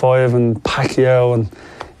 35 and Pacquiao, and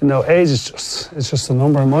age is just a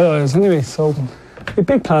number in my eyes anyway. So we have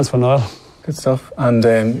big plans for Niall. Good stuff. And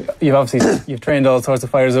you've trained all sorts of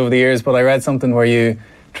fighters over the years, but I read something where you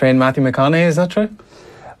trained Matthew McConaughey. Is that true?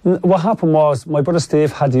 What happened was, my brother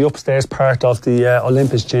Steve had the upstairs part of the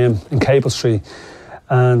Olympus gym in Cable Street,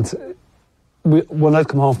 and when I'd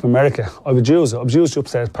come home from America, I would use the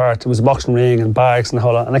upstairs part. There was a boxing ring and bags and the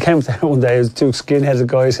whole lot. And I came up there one day, it was 2 skinheaded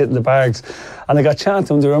guys hitting the bags, and I got chatting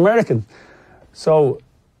to them. They were American. So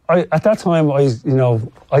at that time,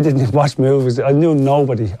 I didn't watch movies. I knew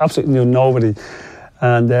nobody, absolutely knew nobody.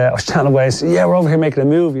 And I was chatting away. I said, yeah, we're over here making a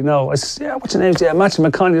movie. I said, yeah, what's your name? Yeah, Matthew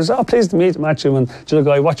McConaughey. I said, oh, pleased to meet you, Matthew. And the other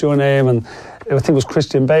guy, what's your name? And I think it was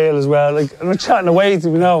Christian Bale as well. And we're chatting away,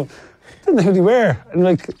 didn't know who they were.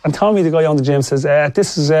 And Tommy, the guy on the gym, says,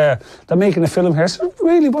 they're making a film here. I said,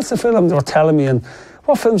 really, what's the film? They were telling me. And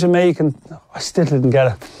what films you make? And I still didn't get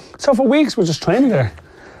it. So for weeks we're just training there.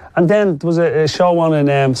 And then there was a show on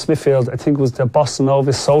in Smithfield. I think it was the Boston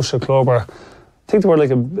Novice Social Club, or I think they were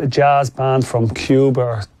like a jazz band from Cuba,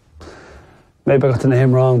 or maybe I got the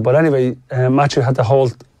name wrong. But anyway, Matthew had the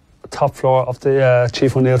whole top floor of the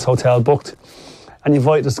Chief O'Neill's hotel booked, and he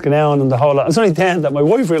invited us to go down and the whole lot. It's only then that my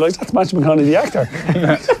wife realised that's Matthew McConaughey, the actor.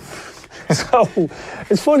 So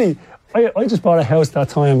it's funny, I just bought a house that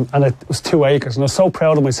time, and it was 2 acres, and I was so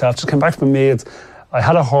proud of myself. Just came back from Meads. I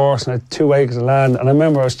had a horse and I had 2 acres of land, and I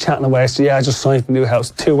remember I was chatting away. I said, I just signed for a new house,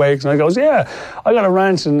 2 acres. And I goes, I got a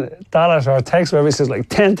ranch in Dallas, or a text where he says like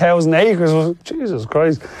 10,000 acres. I was, Jesus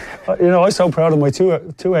Christ. I was so proud of my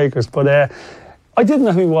two acres. But I didn't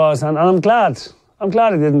know who he was, and I'm glad. I'm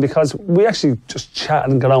glad I didn't, because we actually just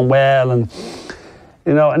chatted and got on well, and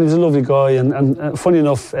and he was a lovely guy. And funny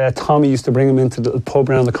enough, Tommy used to bring him into the pub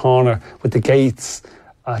around the corner with the gates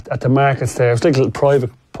at the markets there. It was like a little private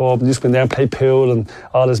pub, and he used to go in there and play pool, and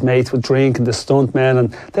all his mates would drink, and the stunt men,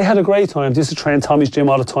 and they had a great time. They used to train Tommy's gym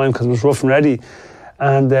all the time because it was rough and ready.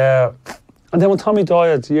 And then when Tommy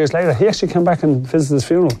died years later, he actually came back and visited his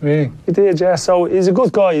funeral. Really? He did, yeah. So he's a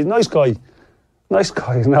good guy, nice guy. Nice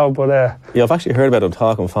guy, but... Yeah, I've actually heard about him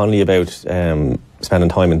talking fondly about spending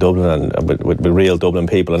time in Dublin and with real Dublin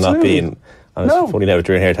people, and not being... And it's funny now that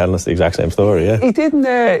you're in here telling us the exact same story, yeah? He didn't...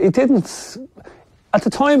 At the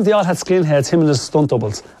time, they all had skinheads, him and his stunt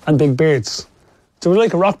doubles, and big beards. They were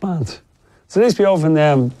like a rock band. So they used to be over in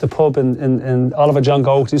the pub in Oliver John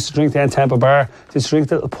Goat. They used to drink there in Temple Bar. They used to drink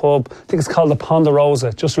the little pub. I think it's called the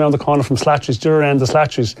Ponderosa, just around the corner from Slattery's, just around the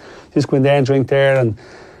Slattery's. They used to go in there and drink there, and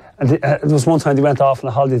there was one time they went off on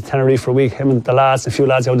a holiday to Tenerife for a week, him and the lads, a few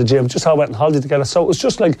lads out of the gym, just all went on holiday together. So it was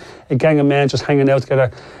just like a gang of men just hanging out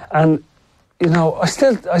together. And, I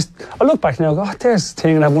look back now and go, there's the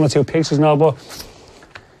thing, and I have 1 or 2 pictures now, but,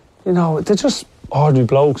 they're just ordinary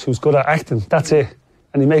blokes who's good at acting, that's it.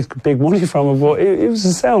 And he makes big money from it, but he was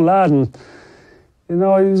a sound lad, and, he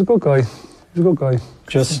was a good guy. He was a good guy.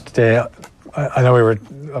 Just, I know we were,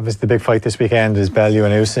 obviously the big fight this weekend is Bellew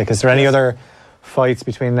and Usyk. Is there any other fights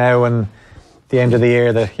between now and the end of the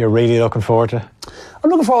year that you're really looking forward to? I'm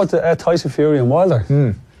looking forward to Tyson Fury and Wilder.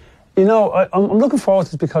 I'm looking forward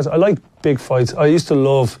to it because I like big fights. I used to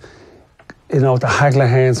love, the Hagler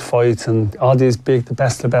Hearns fights and all these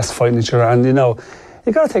the best fighting each other. And,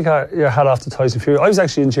 you got to take your hat off to Tyson Fury. I was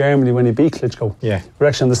actually in Germany when he beat Klitschko. Yeah. We're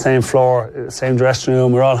actually on the same floor, same dressing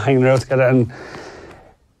room. We're all hanging out together. And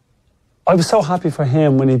I was so happy for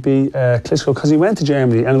him when he beat Klitschko, because he went to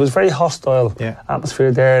Germany and it was very hostile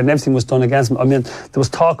atmosphere there, and everything was done against him. I mean, there was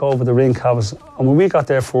talk over the ring covers, and when we got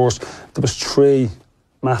there first, there was 3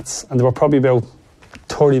 mats, and there were probably about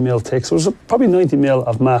 30 mil thick, so it was probably 90 mil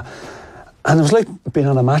of mat, and it was like being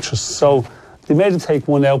on a mattress. So they made him take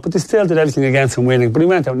one out, but they still did everything against him winning. But he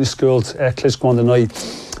went out and he schooled Klitschko on the night.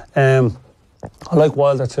 I like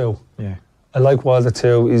Wilder too. Yeah, I like Wilder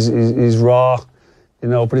too. He's raw.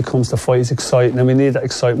 But it comes to fight, it's exciting, and we need that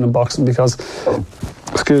excitement in boxing because,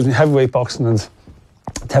 heavyweight boxing and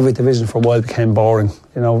the heavyweight division for a while became boring.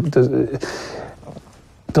 The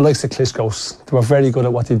likes of Klitschko's, they were very good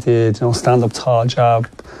at what they did, stand up tall, jab,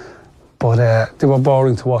 but they were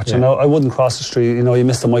boring to watch. Yeah. I wouldn't cross the street, you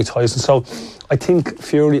missed the Mike Tyson. So I think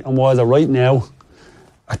Fury and Wilder right now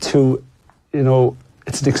are two,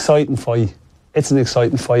 it's an exciting fight. It's an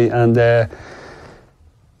exciting fight, and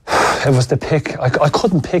it was the pick. I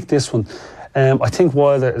couldn't pick this one. I think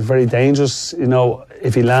Wilder is very dangerous.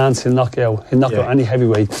 If he lands, he'll knock you out. He'll knock out any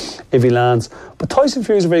heavyweight if he lands. But Tyson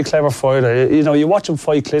Fury is a very clever fighter. You watch him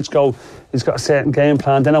fight Klitschko, he's got a certain game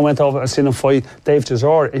plan. Then I went over and seen him fight Dave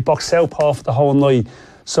Chisora. He boxed southpaw for the whole night.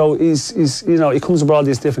 So he's he comes with all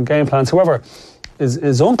these different game plans. However,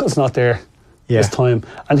 his uncle's not there this time.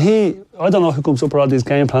 And I don't know who comes up with all these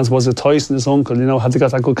game plans. Was it Tyson, his uncle? Have they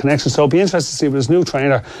got that good connection? So it'll be interesting to see with his new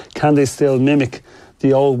trainer, can they still mimic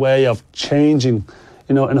the old way of changing,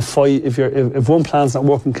 in a fight? If one plan's not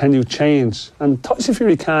working, can you change? And Tyson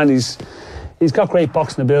Fury can. He's got great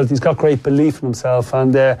boxing ability. He's got great belief in himself.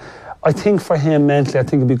 And I think for him mentally, I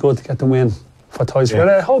think it'd be good to get the win for Tyson. Yeah.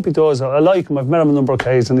 And I hope he does. I like him. I've met him a number of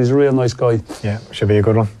occasions, and he's a real nice guy. Yeah, should be a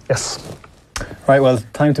good one. Yes. Right, well,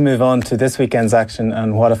 time to move on to this weekend's action,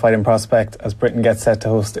 and what a fighting prospect as Britain gets set to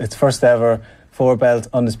host its first ever 4-belt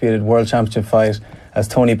undisputed World Championship fight as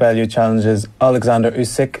Tony Bellew challenges Oleksandr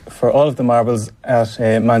Usyk for all of the marbles at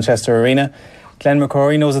Manchester Arena. Glenn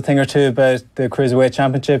McCrory knows a thing or two about the Cruiserweight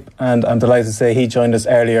Championship, and I'm delighted to say he joined us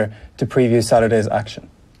earlier to preview Saturday's action.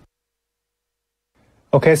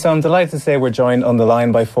 OK, so I'm delighted to say we're joined on the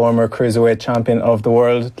line by former Cruiserweight champion of the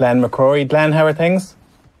world, Glenn McCrory. Glenn, how are things?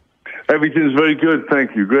 Everything's very good,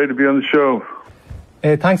 thank you. Great to be on the show.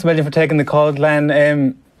 Thanks a million for taking the call, Glenn.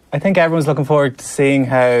 I think everyone's looking forward to seeing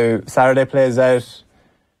how Saturday plays out.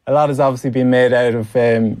 A lot has obviously been made out of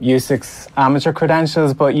Usyk's amateur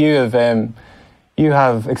credentials, but you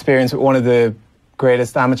have experience with one of the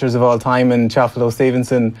greatest amateurs of all time in Teofilo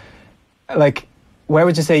Stevenson. Like, where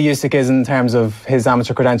would you say Usyk is in terms of his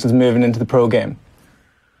amateur credentials moving into the pro game?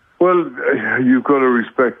 Well, you've got to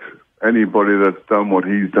respect anybody that's done what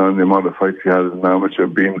he's done, the amount of fights he has as an amateur,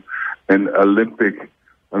 being an Olympic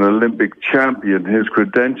champion. His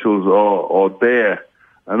credentials are there,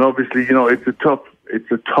 and obviously, it's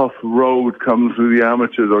a tough road coming through the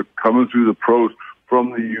amateurs or coming through the pros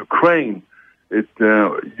from the Ukraine.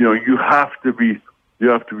 You have to be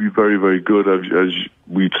very, very good, as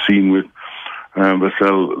we've seen with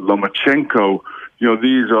Vasyl Lomachenko.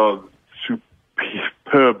 These are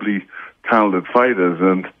superbly talented fighters,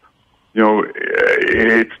 and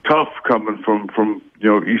it's tough coming from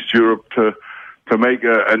East Europe to make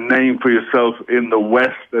a name for yourself in the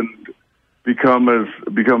West and become as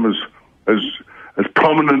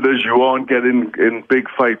prominent as you are and get in big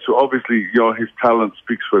fights. So obviously, his talent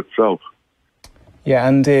speaks for itself. Yeah,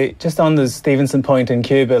 and just on the Stevenson point in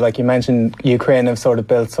Cuba, like you mentioned, Ukraine have sort of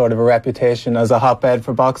built a reputation as a hotbed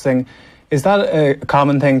for boxing. Is that a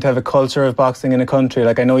common thing to have a culture of boxing in a country?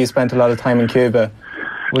 Like, I know you spent a lot of time in Cuba.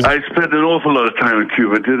 I spent an awful lot of time in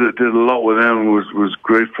Cuba. Did a lot with them. Was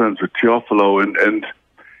great friends with Teofilo, and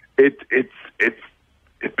it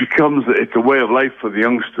becomes a way of life for the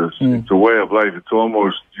youngsters. It's a way of life. It's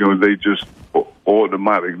almost they just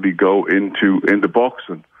automatically go into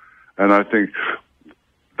boxing, and I think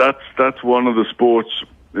that's one of the sports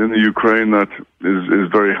in the Ukraine that is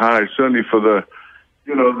very high. Certainly for the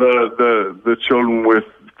children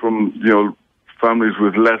from families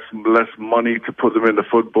with less money to put them into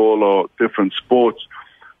football or different sports,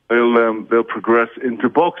 they'll progress into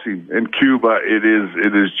boxing. In Cuba, it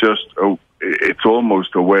is just it's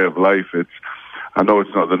almost a way of life. I know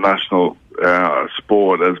it's not the national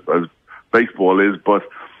sport as baseball is, but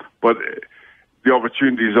the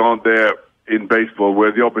opportunities aren't there in baseball,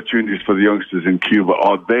 where the opportunities for the youngsters in Cuba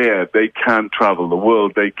are there. They can travel the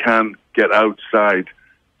world. They can get outside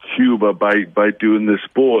Cuba by doing this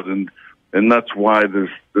sport, and that's why there's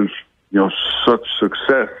such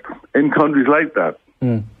success in countries like that.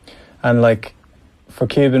 And like for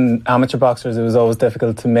Cuban amateur boxers, it was always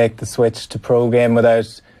difficult to make the switch to pro game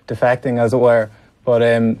without defecting, as it were. But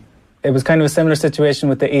it was kind of a similar situation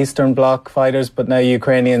with the Eastern Bloc fighters, but now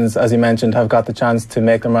Ukrainians, as you mentioned, have got the chance to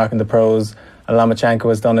make their mark in the pros. And Lomachenko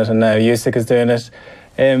has done it, and now Usyk is doing it.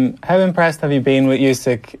 How impressed have you been with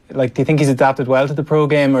Usyk? Like, do you think he's adapted well to the pro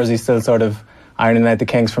game, or is he still sort of ironing out the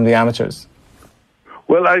kinks from the amateurs?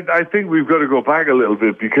 Well, I think we've got to go back a little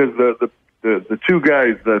bit, because the two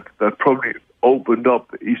guys that probably opened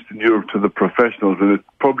up Eastern Europe to the professionals, and it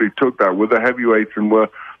probably took that, were the heavyweights and were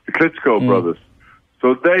the Klitschko brothers.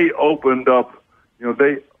 So they opened up,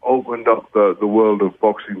 the world of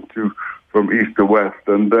boxing from east to west,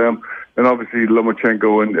 and obviously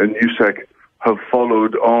Lomachenko and Usyk have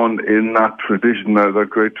followed on in that tradition, that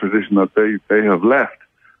great tradition that they have left.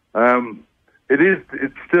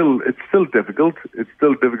 It's still difficult. It's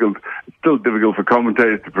still difficult for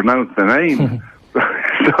commentators to pronounce the name.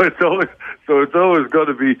 So it's always going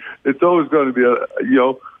to be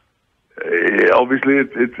obviously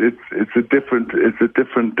it's a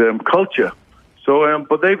different culture. So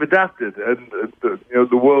but they've adapted, and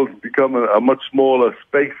the world's become a much smaller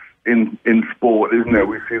space in sport, isn't it?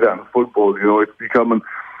 We see that in football. It's becoming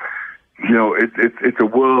it's a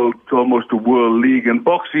world, almost a world league, and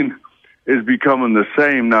boxing is becoming the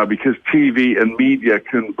same now, because TV and media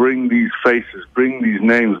can bring these faces, bring these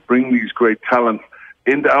names, bring these great talents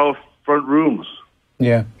into our front rooms.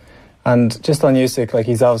 Yeah. And just on Usyk, like,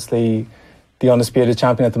 he's obviously the undisputed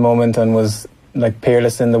champion at the moment and was like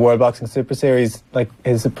peerless in the World Boxing Super Series. Like,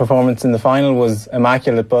 his performance in the final was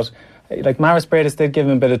immaculate, but like Maris Breidis did give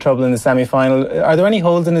him a bit of trouble in the semi-final. Are there any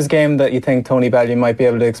holes in his game that you think Tony Bellew might be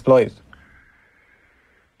able to exploit?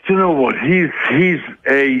 Do you know what? He's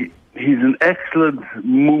an excellent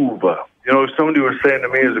mover. If somebody was saying to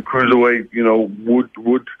me as a cruiserweight,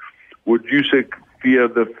 would Usyk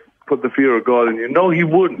put the fear of God in you? No, he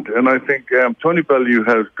wouldn't. And I think Tony Bellew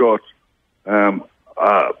has got,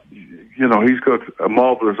 he's got a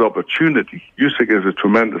marvellous opportunity. Usyk is a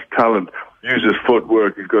tremendous talent, uses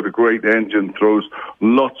footwork, he's got a great engine, throws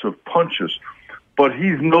lots of punches. But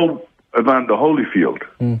he's no Evander Holyfield.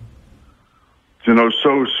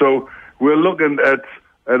 So we're looking at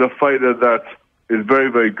a fighter that is very,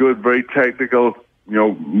 very good, very technical,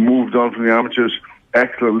 moved on from the amateurs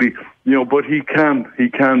excellently, but he can be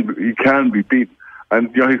beaten.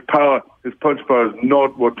 And his power His punch power is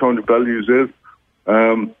not what Tony Bellew's is.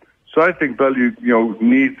 So I think Bellew,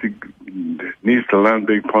 needs to land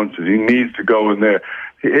big punches. He needs to go in there.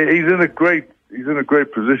 He's in a great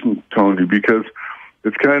position, Tony, because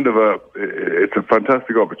it's it's a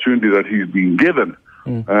fantastic opportunity that he's been given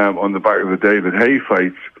on the back of the David Haye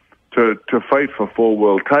fights to fight for 4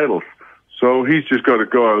 world titles. So he's just got to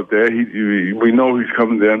go out there. We know he's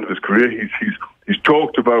coming to the end of his career. He's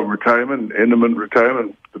talked about retirement, imminent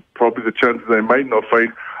retirement. Probably the chances they might not fight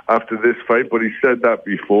after this fight, but he said that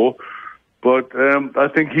before. But I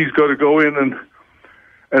think he's got to go in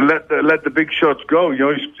and let the big shots go.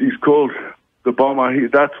 He's called the bomber.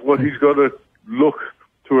 That's what he's got to look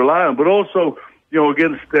to rely on. But also,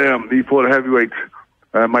 against he fought a heavyweight,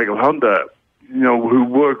 Michael Hunter, who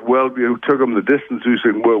worked well, who took him the distance,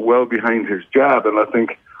 Usyk worked well behind his jab. And I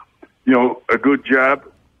think, a good jab,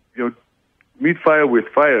 meet fire with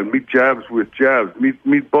fire, meet jabs with jabs,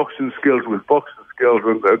 meet boxing skills with boxing skills.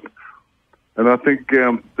 And I think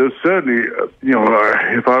there's certainly,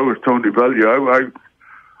 if I was Tony Bellew,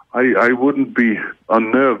 I wouldn't be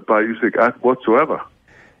unnerved by Usyk whatsoever.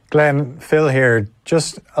 Glenn, Phil here.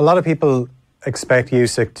 Just a lot of people expect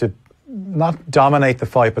Usyk to not dominate the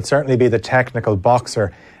fight, but certainly be the technical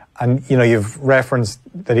boxer. And, you've referenced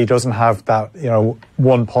that he doesn't have that,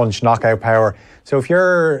 one-punch knockout power. So if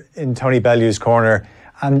you're in Tony Bellew's corner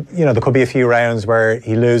and, there could be a few rounds where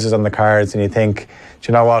he loses on the cards and you think,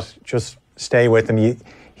 do you know what, just stay with him.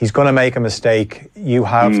 He's going to make a mistake. You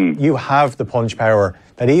have the punch power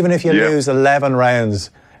that even if you lose 11 rounds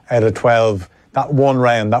out of 12, that one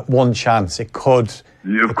round, that one chance, it could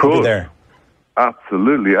be there.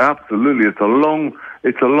 Absolutely. It's a long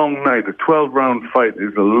night. A 12-round fight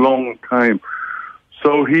is a long time.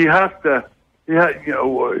 So he has to. He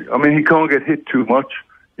can't get hit too much.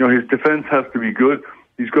 His defense has to be good.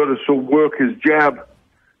 He's got to work his jab.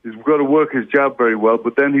 He's got to work his jab very well.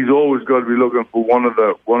 But then he's always got to be looking for one of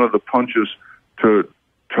the punches to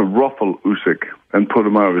ruffle Usyk and put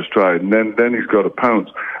him out of his stride. And then he's got to pounce.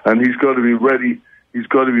 And he's got to be ready. He's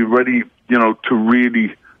got to be ready.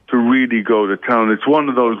 To really go to town. It's one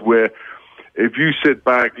of those where if you sit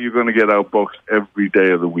back, you're going to get outboxed every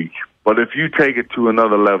day of the week. But if you take it to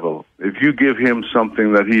another level, if you give him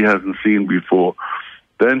something that he hasn't seen before,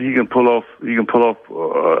 then he can pull off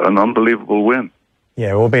an unbelievable win.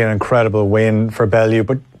 Yeah, it will be an incredible win for Bellew.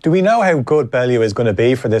 But do we know how good Bellew is going to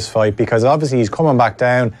be for this fight? Because obviously he's coming back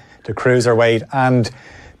down to cruiserweight, and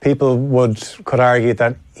people could argue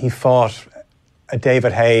that he fought a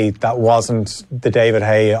David Haye that wasn't the David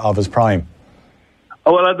Haye of his prime.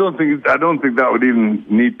 Oh well, I don't think that would even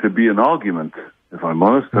need to be an argument. If I'm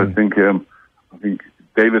honest, I think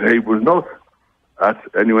David Haye was not at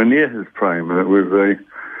anywhere near his prime. It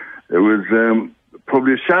was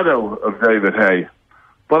probably a shadow of David Haye.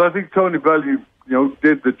 But I think Tony Bellew,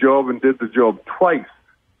 did the job twice.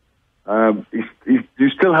 You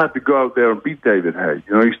still had to go out there and beat David Haye.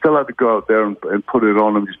 You still had to go out there and put it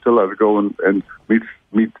on him. You still had to go and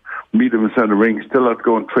meet him in center ring. You still had to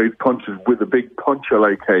go and trade punches with a big puncher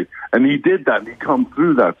like Haye. And he did that. He come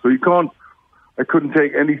through that. So I couldn't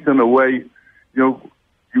take anything away. You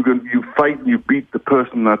fight and you beat the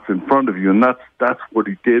person that's in front of you, and that's what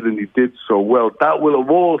he did, and he did so well. That will have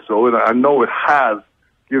also, and I know it has,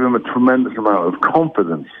 given him a tremendous amount of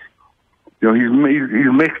confidence. He's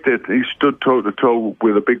mixed it. He stood toe to toe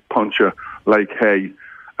with a big puncher like Haye,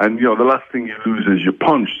 and the last thing you lose is your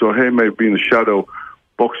punch. So Haye may have been a shadow,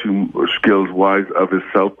 boxing skills wise, of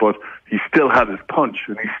himself, but he still had his punch,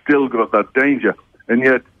 and he still got that danger. And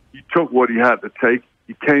yet he took what he had to take.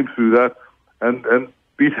 He came through that and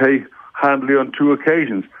beat Haye handily on 2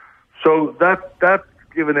 occasions. So that's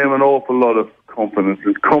given him an awful lot of confidence.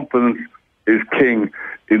 And confidence is king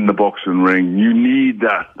in the boxing ring. You need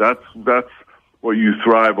that. That's what you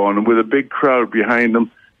thrive on. And with a big crowd behind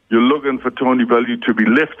him, you're looking for Tony Bellew to be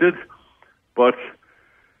lifted. But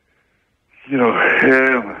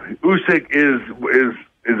Usyk is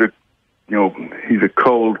he's a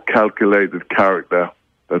cold, calculated character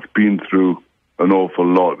that's been through an awful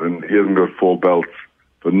lot, and he hasn't got 4 belts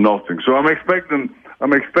for nothing. So I'm expecting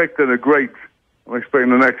an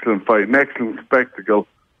excellent fight, an excellent spectacle,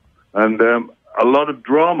 and a lot of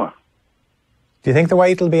drama. Do you think the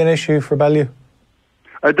weight will be an issue for Bellew?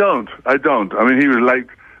 I don't. I mean, he was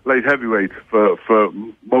light heavyweight for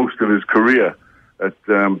most of his career at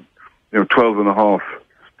 12.5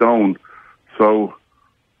 stone. So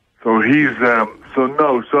he's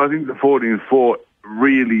no. So I think the 14-4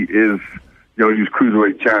 really is. He was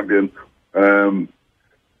cruiserweight champion.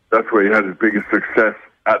 That's where he had his biggest success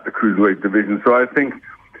at the cruiserweight division. So I think,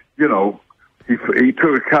 he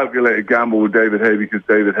took a calculated gamble with David Haye because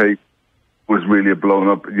David Haye was really a blown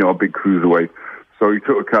up, a big cruiserweight. So he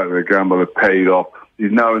took a cut of the gamble. It paid off.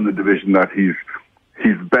 He's now in the division that he's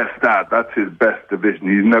best at. That's his best division.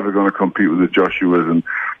 He's never going to compete with the Joshuas and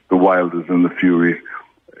the Wilders and the Furies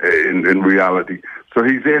in reality. So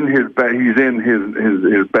he's in his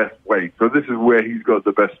best weight. So this is where he's got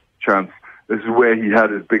the best chance. This is where he had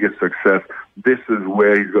his biggest success. This is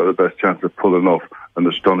where he's got the best chance of pulling off an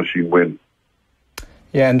astonishing win.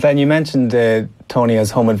 Yeah, and then you mentioned Tony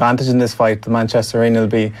has home advantage in this fight. The Manchester Arena will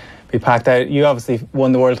be packed out. You obviously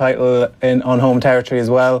won the world title on home territory as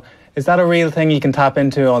well. Is that a real thing you can tap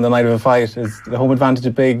into on the night of a fight? Is the home advantage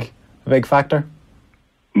a big factor?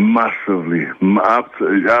 Massively,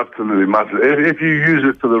 absolutely massive. If you use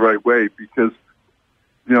it to the right way, because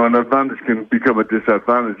an advantage can become a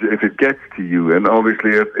disadvantage if it gets to you. And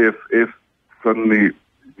obviously, if suddenly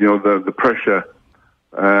the pressure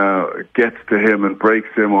gets to him and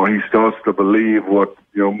breaks him, or he starts to believe what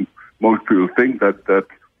most people think that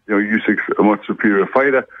Usyk's a much superior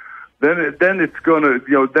fighter, then it's gonna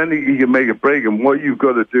then he can make a break. And what you've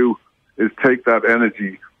got to do is take that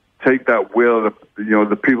energy, take that will.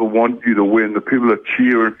 The people want you to win. The people are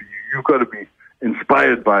cheering for you. You've got to be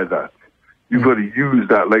inspired by that. You've got to use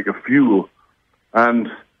that like a fuel.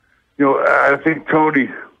 And I think Tony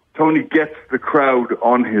gets the crowd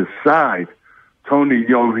on his side. Tony,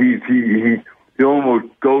 he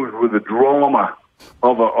almost goes with the drama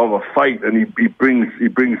of a fight, and he brings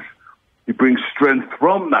strength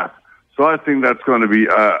from that. So I think that's going to be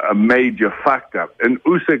a major factor. And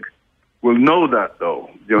Usyk will know that, though.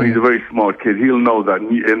 He's a very smart kid. He'll know that.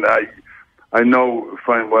 And I know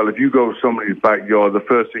fine well, if you go to somebody's backyard, the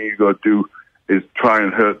first thing you got to do is try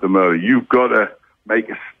and hurt them early. You've got to make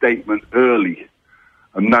a statement early.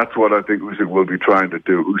 And that's what I think Usyk will be trying to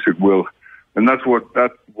do. Usyk will. And that's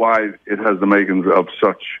why it has the makings of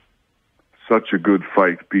such a good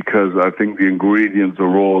fight, because I think the ingredients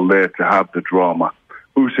are all there to have the drama.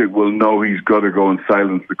 Usyk will know he's got to go and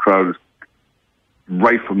silence the crowd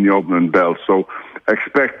right from the opening bell. So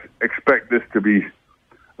expect this to be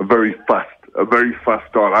a very fast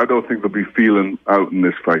start. I don't think they'll be feeling out in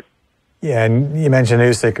this fight. Yeah, and you mentioned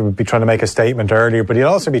Usyk would be trying to make a statement earlier, but he'll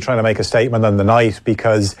also be trying to make a statement on the night,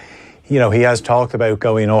 because he has talked about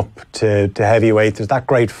going up to heavyweight. There's that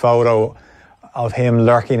great photo of him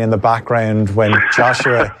lurking in the background when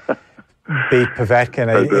Joshua beat Povetkin.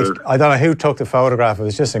 I don't know who took the photograph. It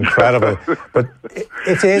was just incredible. But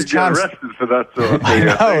it's his chance. Arrested for that sort of thing.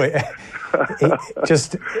 I know.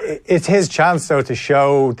 It's his chance, though, to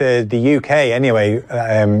show the UK anyway.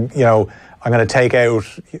 I'm going to take out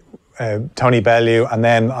Tony Bellew, and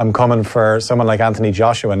then I'm coming for someone like Anthony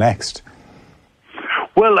Joshua next.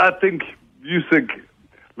 Well, I think Usyk,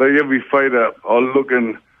 like every fighter, are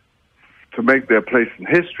looking to make their place in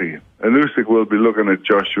history. And Usyk will be looking at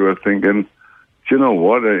Joshua thinking, you know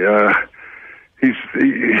what, he's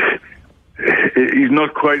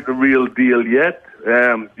not quite the real deal yet.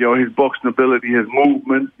 His boxing ability, his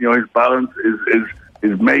movement, his balance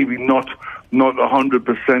is maybe not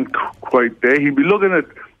 100% quite there. He'd be looking at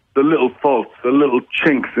the little faults, the little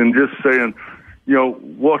chinks, and just saying,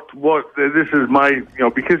 what this is my,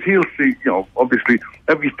 because he'll see, obviously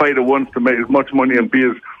every fighter wants to make as much money and be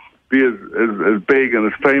as big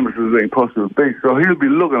and as famous as they can possibly be. So he'll be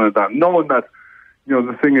looking at that, knowing that,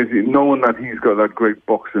 the thing is, knowing that he's got that great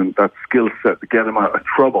boxing, that skill set to get him out of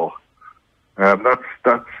trouble.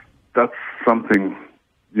 That's something,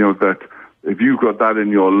 that if you've got that in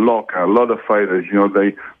your locker, a lot of fighters,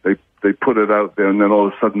 they put it out there, and then all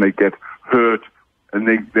of a sudden they get hurt, and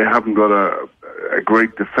they haven't got a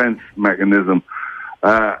great defense mechanism.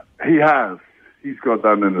 He's got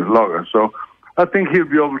that in his locker. So I think he'll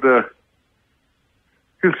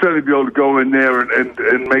certainly be able to go in there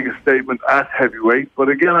and make a statement at heavyweight. But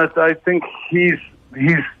again, I think he's a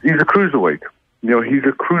cruiserweight. He's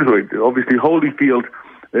a cruiserweight. Obviously, Holyfield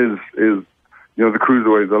is the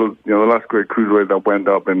cruiserweight, the last great cruiserweight that went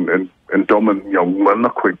up and dominated, well,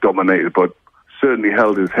 not quite dominated, but certainly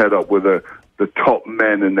held his head up with the top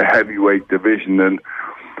men in the heavyweight division, and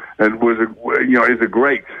was is a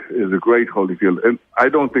great Holyfield. And I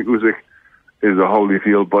don't think Usyk is a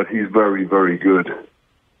Holyfield, but he's very, very good.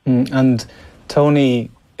 And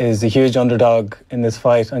Tony is a huge underdog in this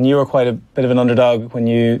fight, and you were quite a bit of an underdog when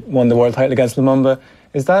you won the world title against Lumumba.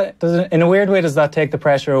 In a weird way, does that take the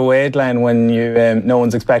pressure away, Glenn, when no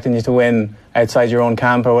one's expecting you to win outside your own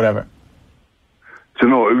camp or whatever? It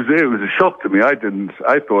was a shock to me. I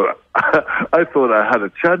thought I had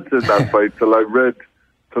a chance in that fight till I read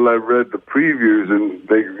the previews, and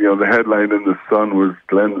the headline in the Sun was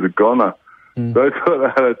Glenn's a goner. So I thought I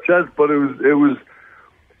had a chance, but it was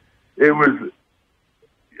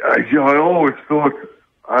I always thought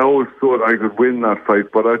I could win that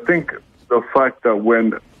fight, but I think the fact that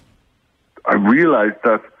when I realized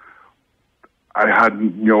that I had,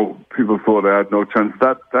 people thought I had no chance,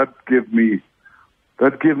 that gave me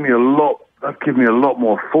a lot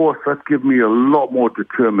more force. That gave me a lot more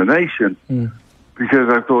determination. Because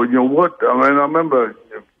I thought, I remember,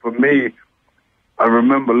 for me, I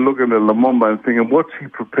remember looking at Lumumba and thinking, what's he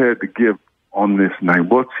prepared to give on this night?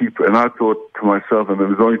 And I thought to myself, and it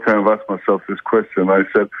was the only time I've asked myself this question, I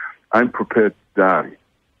said, I'm prepared to die.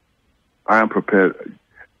 I am prepared.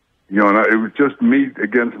 And it was just me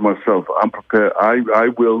against myself. I'm prepared. I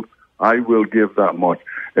will give that much.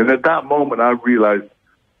 And at that moment, I realized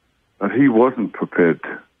that he wasn't prepared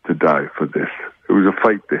to die for this. It was a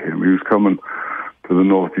fight to him. He was coming to the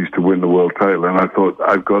Northeast to win the world title, and I thought,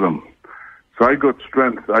 I've got him. So I got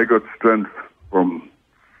strength. I got strength from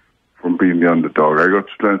being the underdog. I got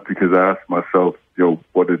strength because I asked myself,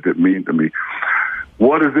 what did it mean to me?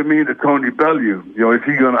 What does it mean to Tony Bellew? Is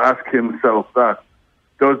he going to ask himself that?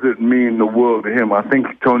 Does it mean the world to him? I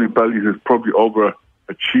think Tony Bellew has probably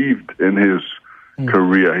overachieved in his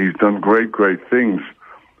career. He's done great, great things.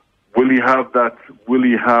 Will he have that? Will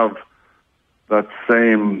he have that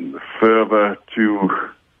same fervor to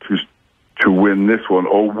win this one,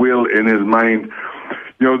 or will, in his mind,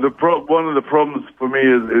 one of the problems for me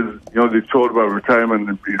is they've talked about retirement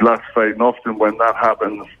in his last fight, and often when that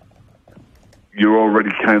happens, you're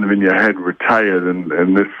already kind of in your head retired,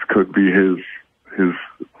 and this could be his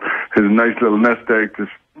nice little nest egg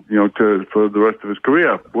for the rest of his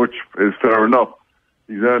career, which is fair enough.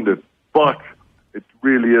 He's earned it, but it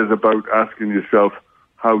really is about asking yourself,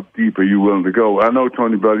 how deep are you willing to go? I know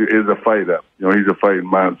Tony Bellew is a fighter. He's a fighting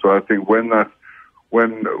man. So I think when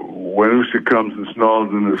Usyk comes and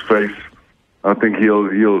snarls in his face, I think he'll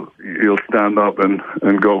stand up and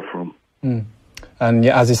go for him. And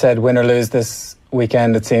as you said, win or lose this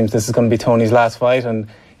weekend, it seems this is going to be Tony's last fight, and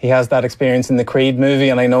he has that experience in the Creed movie,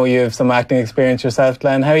 and I know you have some acting experience yourself,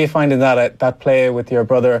 Glenn. How are you finding that play with your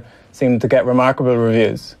brother seemed to get remarkable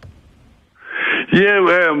reviews? Yeah,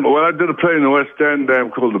 well, I did a play in the West End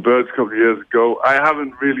called The Birds a couple of years ago. I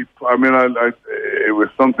haven't really, it was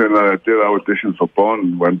something that I did. I auditioned for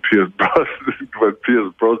Bond when Pierce Brosnan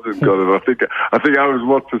got it. I think I was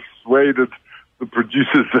what persuaded the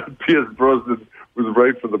producers that Pierce Brosnan was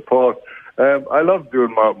right for the part. I love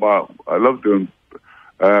doing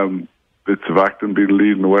bits of acting. Being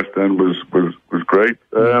lead in the West End was great.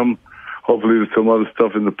 Hopefully there's some other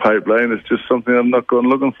stuff in the pipeline. It's just something I'm not going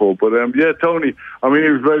looking for. But yeah, Tony, he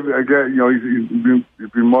was very, again,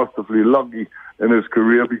 he's been masterfully lucky in his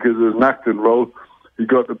career because of an acting role. He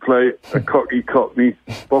got to play a cocky Cockney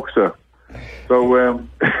boxer. So,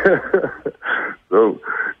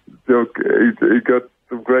 he got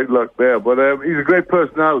some great luck there. But he's a great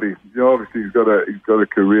personality. Obviously he's got a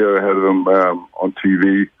career ahead of him on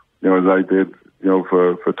TV. As I did.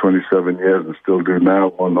 For 27 years and still do now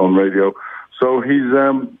on radio. So he's,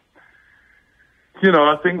 I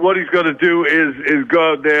think what he's got to do is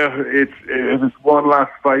go out there. If it's one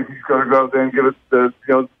last fight, he's got to go out there and give it,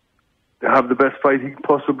 have the best fight he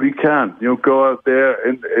possibly can. Go out there,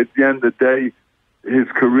 and at the end of the day, his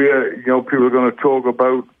career, people are going to talk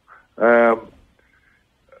about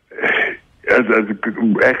as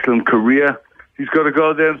an excellent career. He's got to go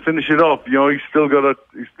out there and finish it off. He's still got a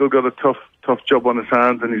tough job on his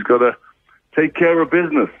hands, and he's got to take care of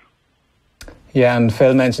business. Yeah, and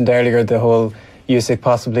Phil mentioned earlier the whole Usyk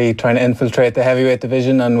possibly trying to infiltrate the heavyweight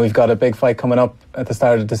division, and we've got a big fight coming up at the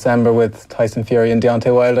start of December with Tyson Fury and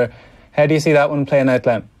Deontay Wilder. How do you see that one playing out,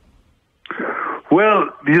 Glenn? Well,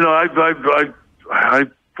 I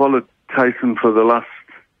followed Tyson for the last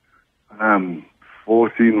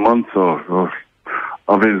 14 months or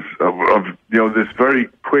of this very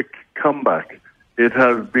quick comeback. It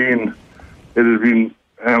has been very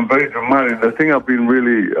dramatic. I think I've been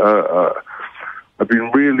really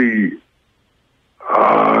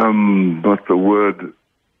what's the word?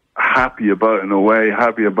 Happy about, in a way,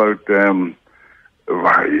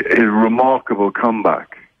 his remarkable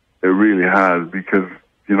comeback. It really has, because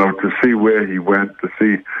to see where he went, to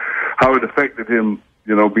see how it affected him,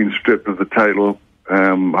 being stripped of the title,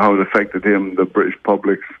 how it affected him, the British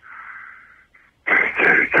public's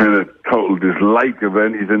kind of total dislike of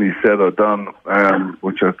anything he said or done,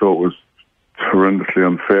 which I thought was horrendously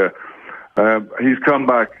unfair. He's come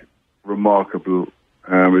back remarkable.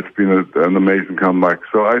 It's been an amazing comeback.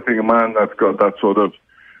 So I think a man that's got that sort of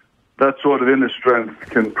inner strength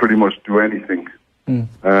can pretty much do anything.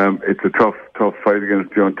 It's a tough fight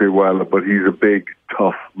against Deontay Wilder, but he's a big,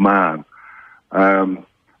 tough man.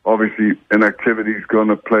 Obviously, inactivity is going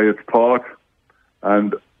to play its part,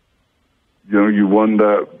 and you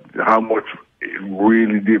wonder how much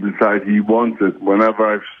really deep inside he wants it.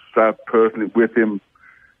 Whenever I've sat personally with him,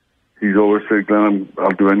 he's always said, Glenn,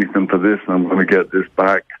 I'll do anything for this, and I'm going to get this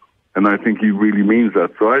back. And I think he really means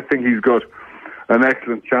that. So I think he's got an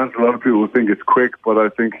excellent chance. A lot of people think it's quick, but I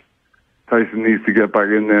think Tyson needs to get back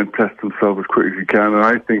in there and test himself as quick as he can. And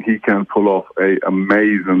I think he can pull off an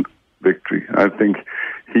amazing victory. I think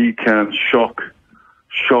he can shock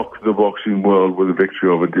the boxing world with a victory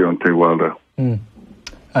over Deontay Wilder.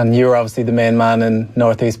 And you're obviously the main man in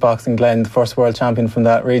Northeast Boxing, Glenn, the first world champion from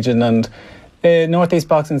that region. And Northeast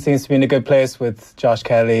Boxing seems to be in a good place with Josh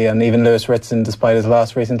Kelly and even Lewis Ritson, despite his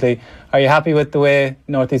loss recently. Are you happy with the way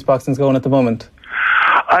Northeast Boxing's going at the moment?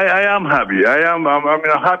 I am happy. I'm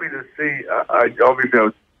happy to see. I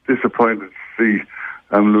was disappointed to see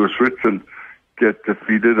Lewis Ritson get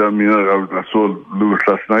defeated. I mean, I saw Lewis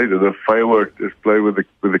last night at a fireworks display with the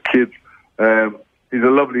kids. He's a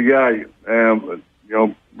lovely guy.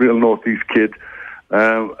 Real Northeast kid.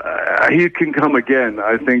 He can come again.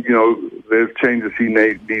 I think there's changes he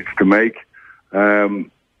needs to make.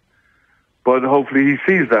 But hopefully he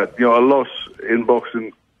sees that. A loss in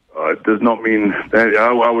boxing does not mean.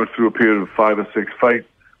 I went through a period of 5 or 6 fights,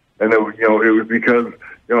 and it was because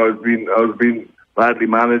I was being badly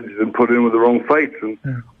managed and put in with the wrong fights, and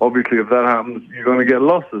obviously if that happens, you're going to get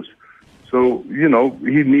losses. So he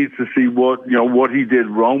needs to see what he did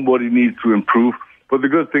wrong, what he needs to improve. But the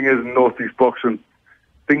good thing is in Northeast Boxing,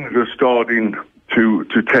 things are starting to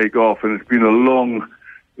take off, and it's been a long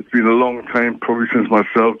time, probably since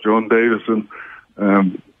myself, John Davison,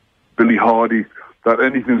 Billy Hardy, that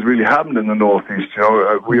anything's really happened in the Northeast.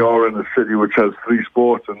 We are in a city which has 3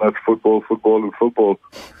 sports, and that's football, and football.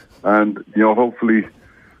 And hopefully,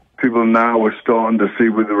 people now are starting to see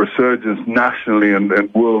with the resurgence nationally and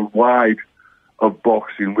worldwide of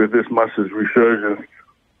boxing, with this massive resurgence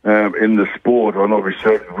in the sport, or not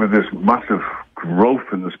resurgence, with this massive growth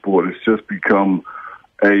in the sport. It's just become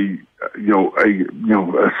a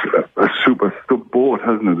super sport,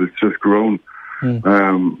 hasn't it? It's just grown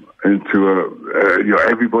into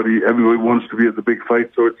everybody wants to be at the big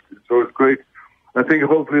fight, so it's great. I think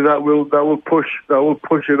hopefully that will push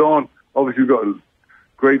it on. Obviously, we've got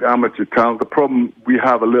great amateur talent. The problem we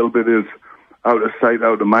have a little bit is out of sight,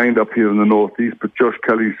 out of mind up here in the Northeast. But Josh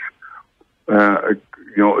Kelly's a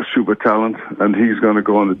super talent, and he's going to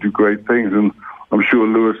go on to do great things. And I'm sure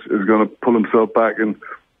Lewis is going to pull himself back and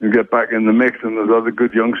get back in the mix. And there's other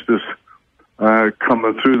good youngsters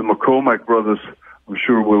coming through. The McCormack brothers, I'm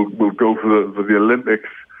sure, will go for the Olympics,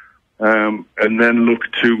 and then look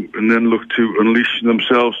to unleash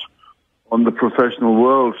themselves on the professional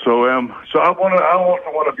world. So I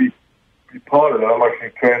also want to be part of that. I'm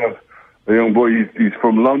actually training a young boy. He's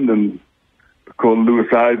from London, called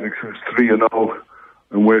Lewis Isaacs, who's 3-0,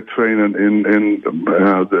 and we're training in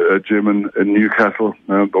a gym in Newcastle,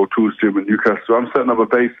 O'Toole's gym in Newcastle. So I'm setting up a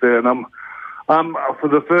base there, and I'm for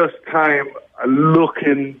the first time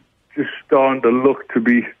starting to look to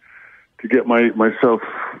get myself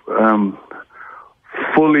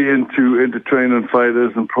fully into training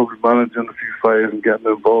fighters and probably managing a few fighters and getting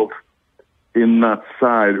involved in that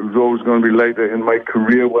side. It was always going to be later in my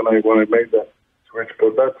career when I made that switch,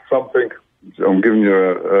 but that's something. I'm giving you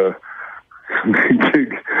a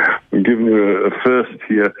first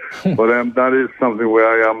here, but that is something where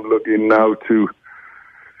I am looking now to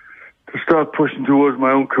start pushing towards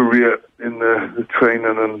my own career in the training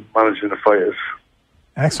and managing the fighters.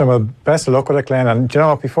 Excellent. Well, best of luck with it, Glenn. And do you know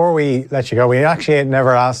what, before we let you go, we actually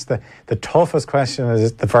never asked the toughest question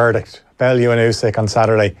is the verdict. Bellew and Usyk on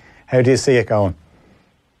Saturday. How do you see it going?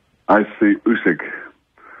 I see Usyk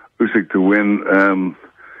to win.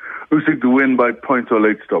 Usyk to win by point or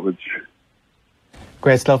late stoppage.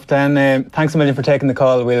 Great stuff, Dan. Thanks a million for taking the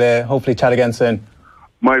call. We'll hopefully chat again soon.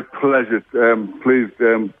 My pleasure. Please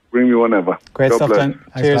bring me whenever. Great God stuff, bless. Dan.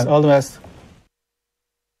 Cheers. All the best.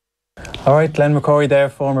 All right, Glenn McCrory there,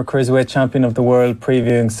 former Cruiserweight champion of the world,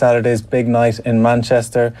 previewing Saturday's big night in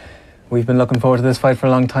Manchester. We've been looking forward to this fight for a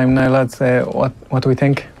long time now, lads. What do we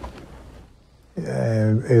think?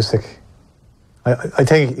 Usyk. I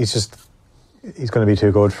think he's going to be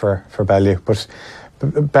too good for Bellew. But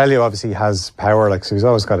Bellew obviously has power, so he's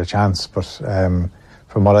always got a chance. But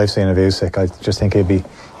from what I've seen of Usyk, I just think he'd be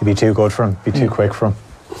too good for him, be too quick for him.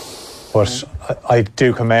 But I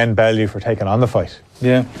do commend Bellew for taking on the fight.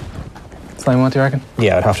 Yeah. Simon, what do you reckon?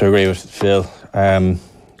 Yeah, I'd have to agree with Phil.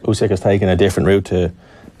 Usyk has taken a different route to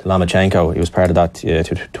Lomachenko. He was part of that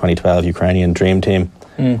 2012 Ukrainian Dream Team.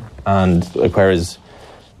 And whereas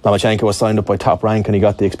Lomachenko was signed up by Top Rank and he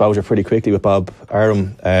got the exposure pretty quickly with Bob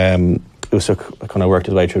Arum, Usyk kind of worked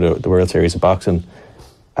his way through the World Series of Boxing.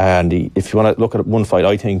 And if you want to look at one fight,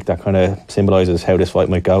 I think that kind of symbolises how this fight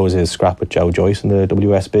might go, is his scrap with Joe Joyce in the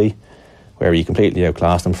WSB, where he completely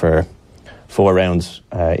outclassed him for 4 rounds,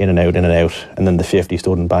 in and out, and then the 50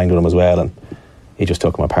 stood and banged with him as well, and he just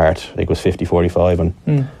took him apart. I think it was 50-45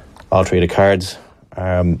 and all 3 of the cards.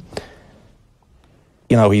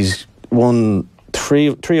 He's won 3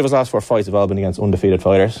 of his last 4 fights have all been against undefeated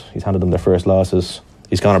fighters. He's handed them their first losses.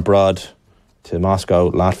 He's gone abroad to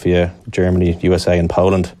Moscow, Latvia, Germany, USA and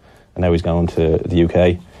Poland, and now he's going to the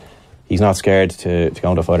UK. He's not scared to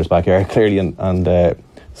go into fighters' backyard, clearly, and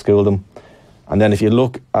school them. And then if you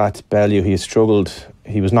look at Bellew, he has struggled.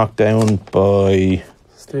 He was knocked down by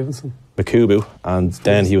Stevenson, Makubu, and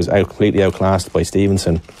then he was completely outclassed by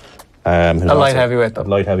Stevenson. A light heavyweight, though.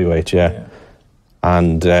 Light heavyweight, yeah.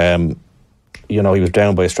 And, he was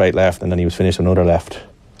down by a straight left, and then he was finished with another left.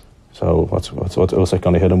 So what's Usyk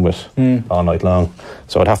going to hit him with all night long?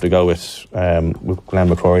 So I'd have to go with Glenn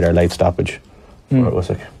McCrory, their late stoppage for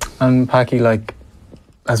Usyk. And Packie,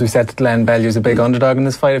 as we said to Glenn, Bellew's a big underdog in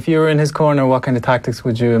this fight. If you were in his corner, what kind of tactics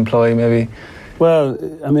would you employ, maybe? Well,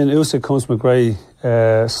 I mean, Usyk comes from a great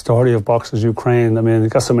story of boxers, Ukraine. I mean,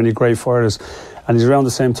 he's got so many great fighters. And he's around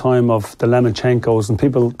the same time of the Lemonchenkos, and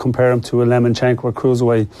people compare him to a Lemonchenko or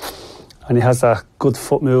Cruiserweight. And he has that good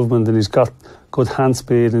foot movement, and he's got good hand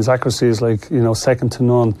speed, and his accuracy is second to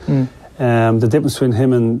none. The difference between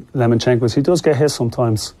him and Lemonchenko is he does get hit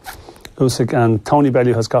sometimes, Usyk, and Tony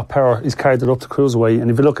Bellew has got power. He's carried it up to Cruiserweight, and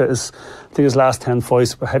if you look at his last 10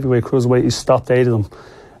 fights for heavyweight, Cruiserweight, he's stopped 8 of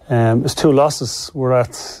them. His 2 losses were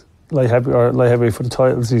at light heavyweight for the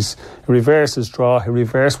titles. He reversed his draw, he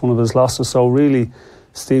reversed one of his losses, so really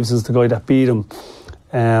Stevenson's the guy that beat him.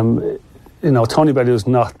 Tony Bellew is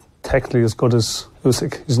not technically as good as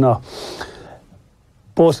Usyk, he's not.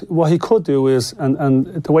 But what he could do is, and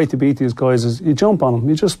the way to beat these guys is, you jump on him,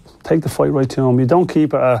 you just take the fight right to him. You don't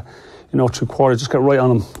keep it through quarter, just get right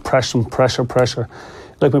on him, pressure.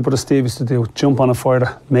 Like my brother Steve used to do, jump on a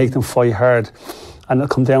fighter, make them fight hard, and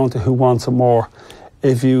it'll come down to who wants it more.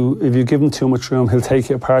 If you give him too much room, he'll take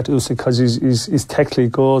you apart, Usyk, because he's technically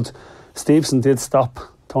good. Stevenson did stop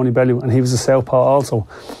Tony Bellew, and he was a southpaw also.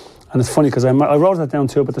 And it's funny because I wrote that down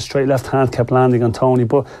too, but the straight left hand kept landing on Tony,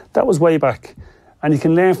 but that was way back. And you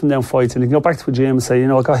can learn from them fights, and you can go back to the gym and say,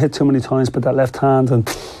 I got hit too many times by that left hand. And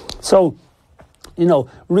so,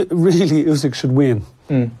 really Usyk should win.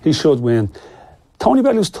 He should win. Tony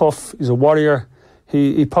Bellew's tough. He's a warrior.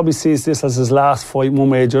 He probably sees this as his last fight one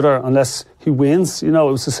way or the other, unless he wins. It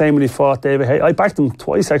was the same when he fought David Haye. I backed him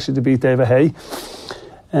twice, actually, to beat David Haye.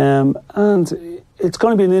 And it's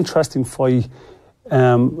going to be an interesting fight.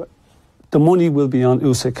 The money will be on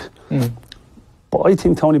Usyk. But I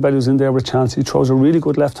think Tony Bellew's in there with a chance. He throws a really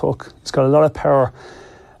good left hook. He's got a lot of power,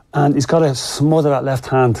 and he's got to smother that left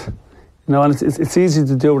hand. And it's easy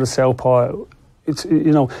to do with a southpaw.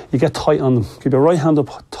 You get tight on them. Keep your right hand up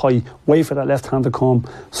tight, wait for that left hand to come,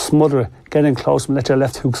 smother it, get in close and let your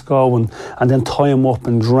left hooks go, and then tie him up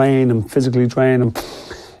and drain him, physically drain him.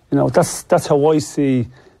 That's how I see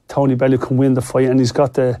Tony Bellew can win the fight, and he's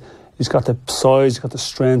got the size, he's got the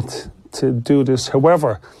strength to do this.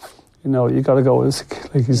 However, you got to go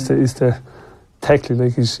Usyk. He's the technically,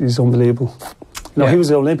 he's unbelievable. He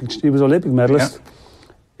was Olympic medalist. Yeah.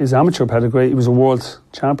 His amateur pedigree, he was a world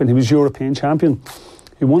champion. He was European champion.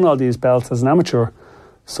 He won all these belts as an amateur,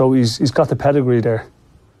 so he's got the pedigree there.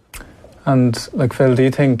 And Phil, do you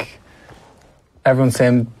think everyone's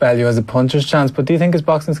saying Bellew has a puncher's chance, but do you think his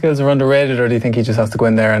boxing skills are underrated, or do you think he just has to go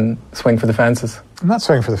in there and swing for the fences? I'm not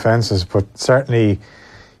swinging for the fences, but certainly.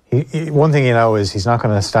 One thing is he's not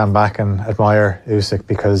going to stand back and admire Usyk,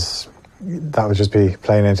 because that would just be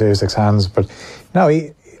playing into Usyk's hands. But no,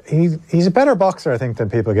 he's a better boxer, I think, than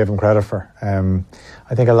people give him credit for.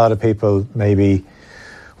 I think a lot of people we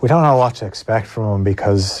don't know what to expect from him,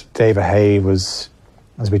 because David Haye was,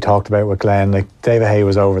 as we talked about with Glenn, David Haye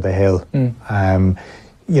was over the hill.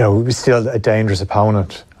 He was still a dangerous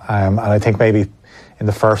opponent. And I think maybe in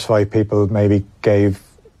the first fight, people maybe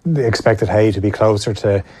expected Haye to be closer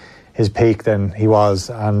to his peak than he was,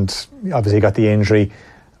 and obviously got the injury.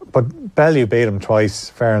 But Bellew beat him twice,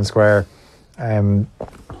 fair and square. No,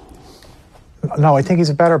 I think he's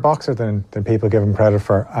a better boxer than people give him credit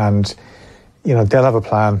for, and they'll have a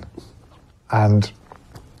plan, and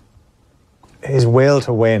his will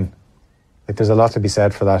to win. There's a lot to be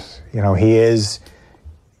said for that.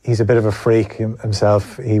 He's a bit of a freak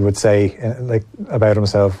himself. He would say about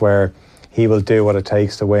himself, where he will do what it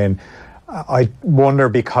takes to win. I wonder,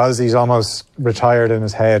 because he's almost retired in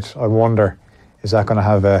his head, I wonder, is that going to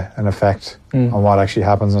have an effect on what actually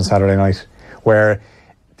happens on Saturday night, where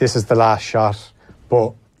this is the last shot,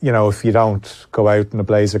 but you know, if you don't go out in a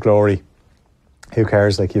blaze of glory, who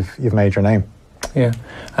cares? Like, you've made your name. Yeah,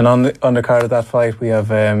 and on the undercard of that fight, we have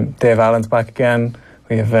Dave Allen's back again.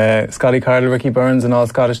 We have Scotty Cardle, Ricky Burns, and All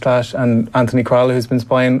Scottish Clash, and Anthony Crowley, who's been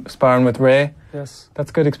sparring with Ray. Yes,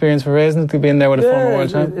 that's a good experience for Ray, isn't it, to be in there with a former world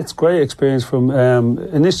champ? It's a great experience from.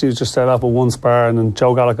 Initially, it was just started off with one spar, and then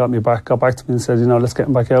Joe Gallagher got back to me and said, you know, let's get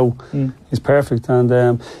him back out. He's perfect, and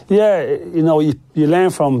you know, you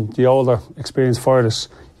learn from the older experienced fighters.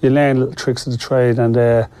 You learn little tricks of the trade, and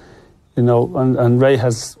you know, and Ray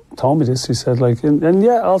has told me this. He said, like, and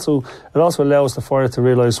also it also allows the fighter to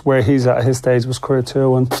realise where he's at his stage of his career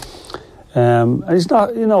too, and he's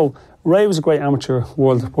not, you know. Ray was a great amateur,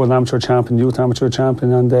 world amateur champion, youth amateur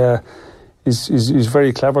champion, and he's a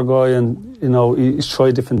very clever guy, and you know, he's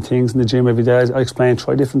tried different things in the gym every day. I explain,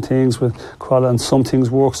 try different things with Crowley, and some things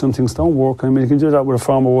work, some things don't work. I mean, you can do that with a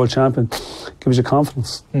former world champion. Gives you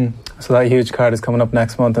confidence. So that huge card is coming up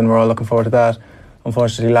next month, and we're all looking forward to that.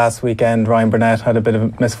 Unfortunately, last weekend, Ryan Burnett had a bit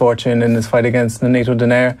of misfortune in his fight against Nonito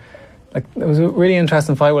Donaire. Like, it was a really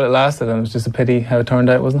interesting fight while it lasted, and it was just a pity how it turned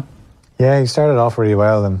out, wasn't it? Yeah, he started off really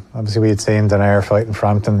well, and obviously we had seen Donaire fight in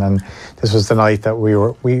Frampton, and this was the night that we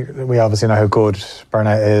obviously know how good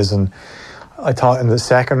Burnett is, and I thought in the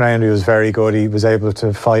second round he was very good. He was able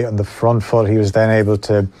to fight on the front foot. He was then able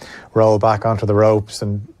to roll back onto the ropes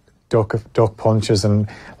and duck punches and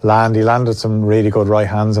land. He landed some really good right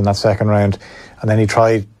hands in that second round, and then he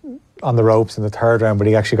tried on the ropes in the third round, but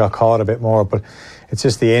he actually got caught a bit more. But it's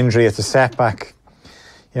just the injury, it's a setback.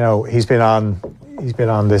 You know, he's been on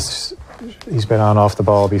off the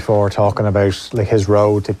ball before, talking about like his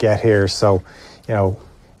road to get here. So, you know,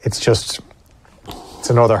 it's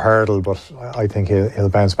another hurdle, but I think he'll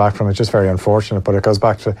bounce back from it. It's just very unfortunate, but it goes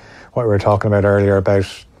back to what we were talking about earlier about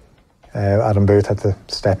Adam Booth had to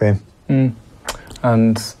step in.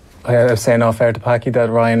 And I was saying off air to Packie that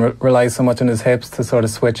Ryan relies so much on his hips to sort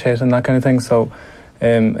of switch hit and that kind of thing, so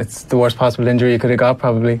it's the worst possible injury you could have got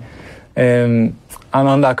probably. And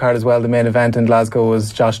on that card as well, the main event in Glasgow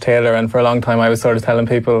was Josh Taylor, and for a long time I was sort of telling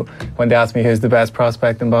people when they asked me who's the best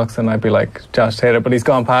prospect in boxing, I'd be like Josh Taylor, but he's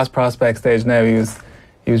gone past prospect stage now.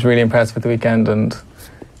 He was really impressed with the weekend, and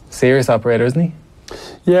serious operator, isn't he?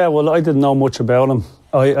 Yeah, well, I didn't know much about him.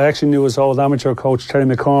 I actually knew his old amateur coach Terry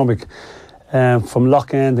McCormick from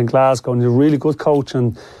Lochend in Glasgow, and he's a really good coach,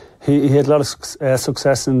 and he had a lot of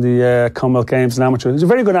success in the Commonwealth Games in amateur. He's a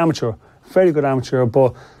very good amateur,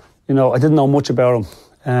 but you know, I didn't know much about him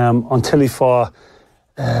until he fought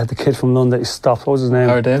the kid from London that he stopped. What was his name?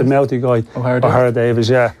 The mouthy guy. O'Hara Davis,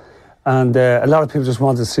 yeah. And a lot of people just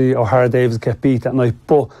wanted to see O'Hara Davis get beat that night.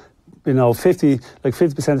 But, you know,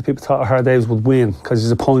 50% of people thought O'Hara Davis would win because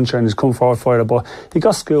he's a puncher and he's a come forward fighter. But he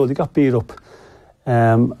got schooled, he got beat up.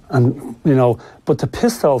 And, you know, but the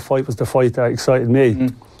Pistol fight was the fight that excited me.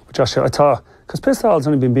 With Josh, I thought, because Pistol's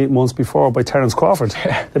only been beaten once before by Terence Crawford,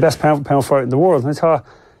 the best pound fighter in the world. And I thought,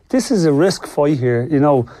 this is a risk fight here. You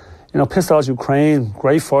know, Pistol's Ukraine,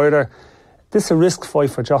 great fighter. This is a risk fight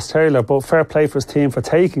for Josh Taylor, but fair play for his team for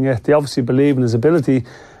taking it. They obviously believe in his ability,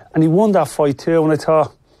 and he won that fight too. And I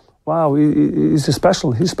thought, wow, he's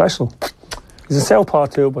special. He's special. He's a southpaw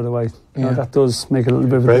too, by the way. You know, that does make a little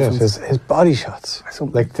bit of a difference. His body shots,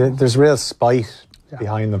 like there's real spite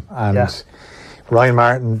behind them, and Ryan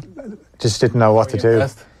Martin just didn't know what to do.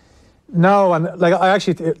 No, and like I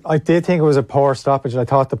did think it was a poor stoppage. I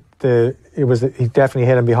thought he definitely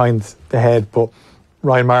hit him behind the head, but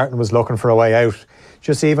Ryan Martin was looking for a way out.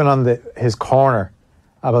 Just even on his corner,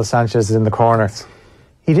 Abel Sanchez is in the corner.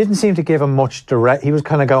 He didn't seem to give him much direct. He was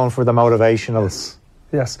kind of going for the motivational.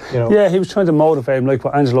 Yes. You know. Yeah, he was trying to motivate him like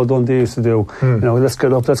what Angelo Dundee used to do. You know, let's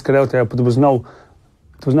get up, let's get out there. But there was no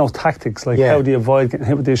tactics. Like how do you avoid getting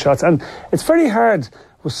hit with these shots? And it's very hard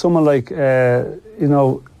with someone like you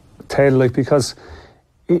know, Taylor, like, because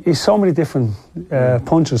he's so many different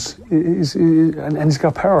punches, and he's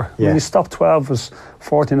got power. I mean, he stopped 12 of his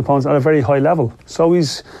 14 opponents at a very high level, so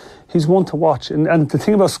he's one to watch. And the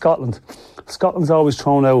thing about Scotland's always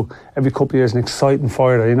thrown out every couple of years an exciting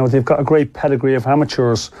fighter. You know, they've got a great pedigree of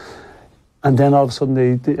amateurs, and then all of a sudden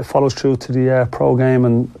it follows through to the pro game.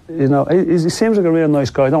 And you know, he seems like a real nice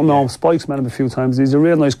guy. I don't know him. Spike's met him a few times. He's a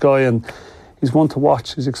real nice guy, and he's one to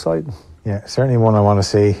watch. He's exciting. Yeah, certainly one I want to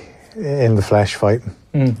see in the flesh fighting.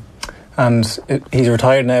 And he's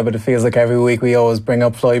retired now, but it feels like every week we always bring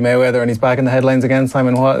up Floyd Mayweather, and he's back in the headlines again.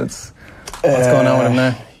 Simon, what's going on with him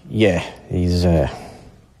now? Yeah, he's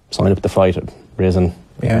signed up the fight at Risen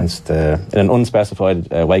against in an unspecified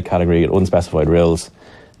weight category at unspecified rules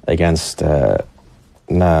against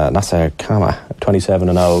Nasser Kama,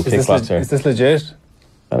 27-0 kickboxer. Is this legit?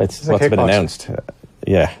 Well, it's what's been announced.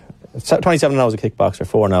 Yeah. 27 now as a kickboxer,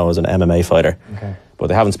 4 now as an MMA fighter. Okay. But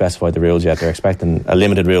they haven't specified the rules yet. They're expecting a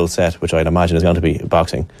limited rule set, which I'd imagine is going to be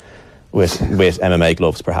boxing with MMA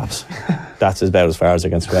gloves, perhaps. That's about as far as they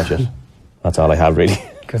can stretch it. That's all I have, really.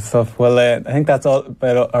 Good stuff. Well, I think that's all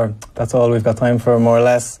we've got time for, more or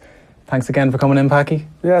less. Thanks again for coming in, Packie.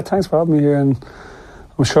 Yeah, thanks for having me here, and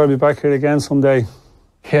I'm sure I'll be back here again someday.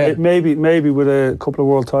 Yeah. Maybe with a couple of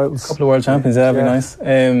world titles. A couple of world champions, that'd be nice.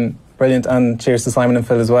 Brilliant, and cheers to Simon and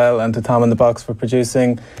Phil as well, and to Tom in the box for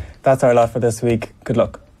producing. That's our lot for this week. Good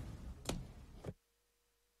luck.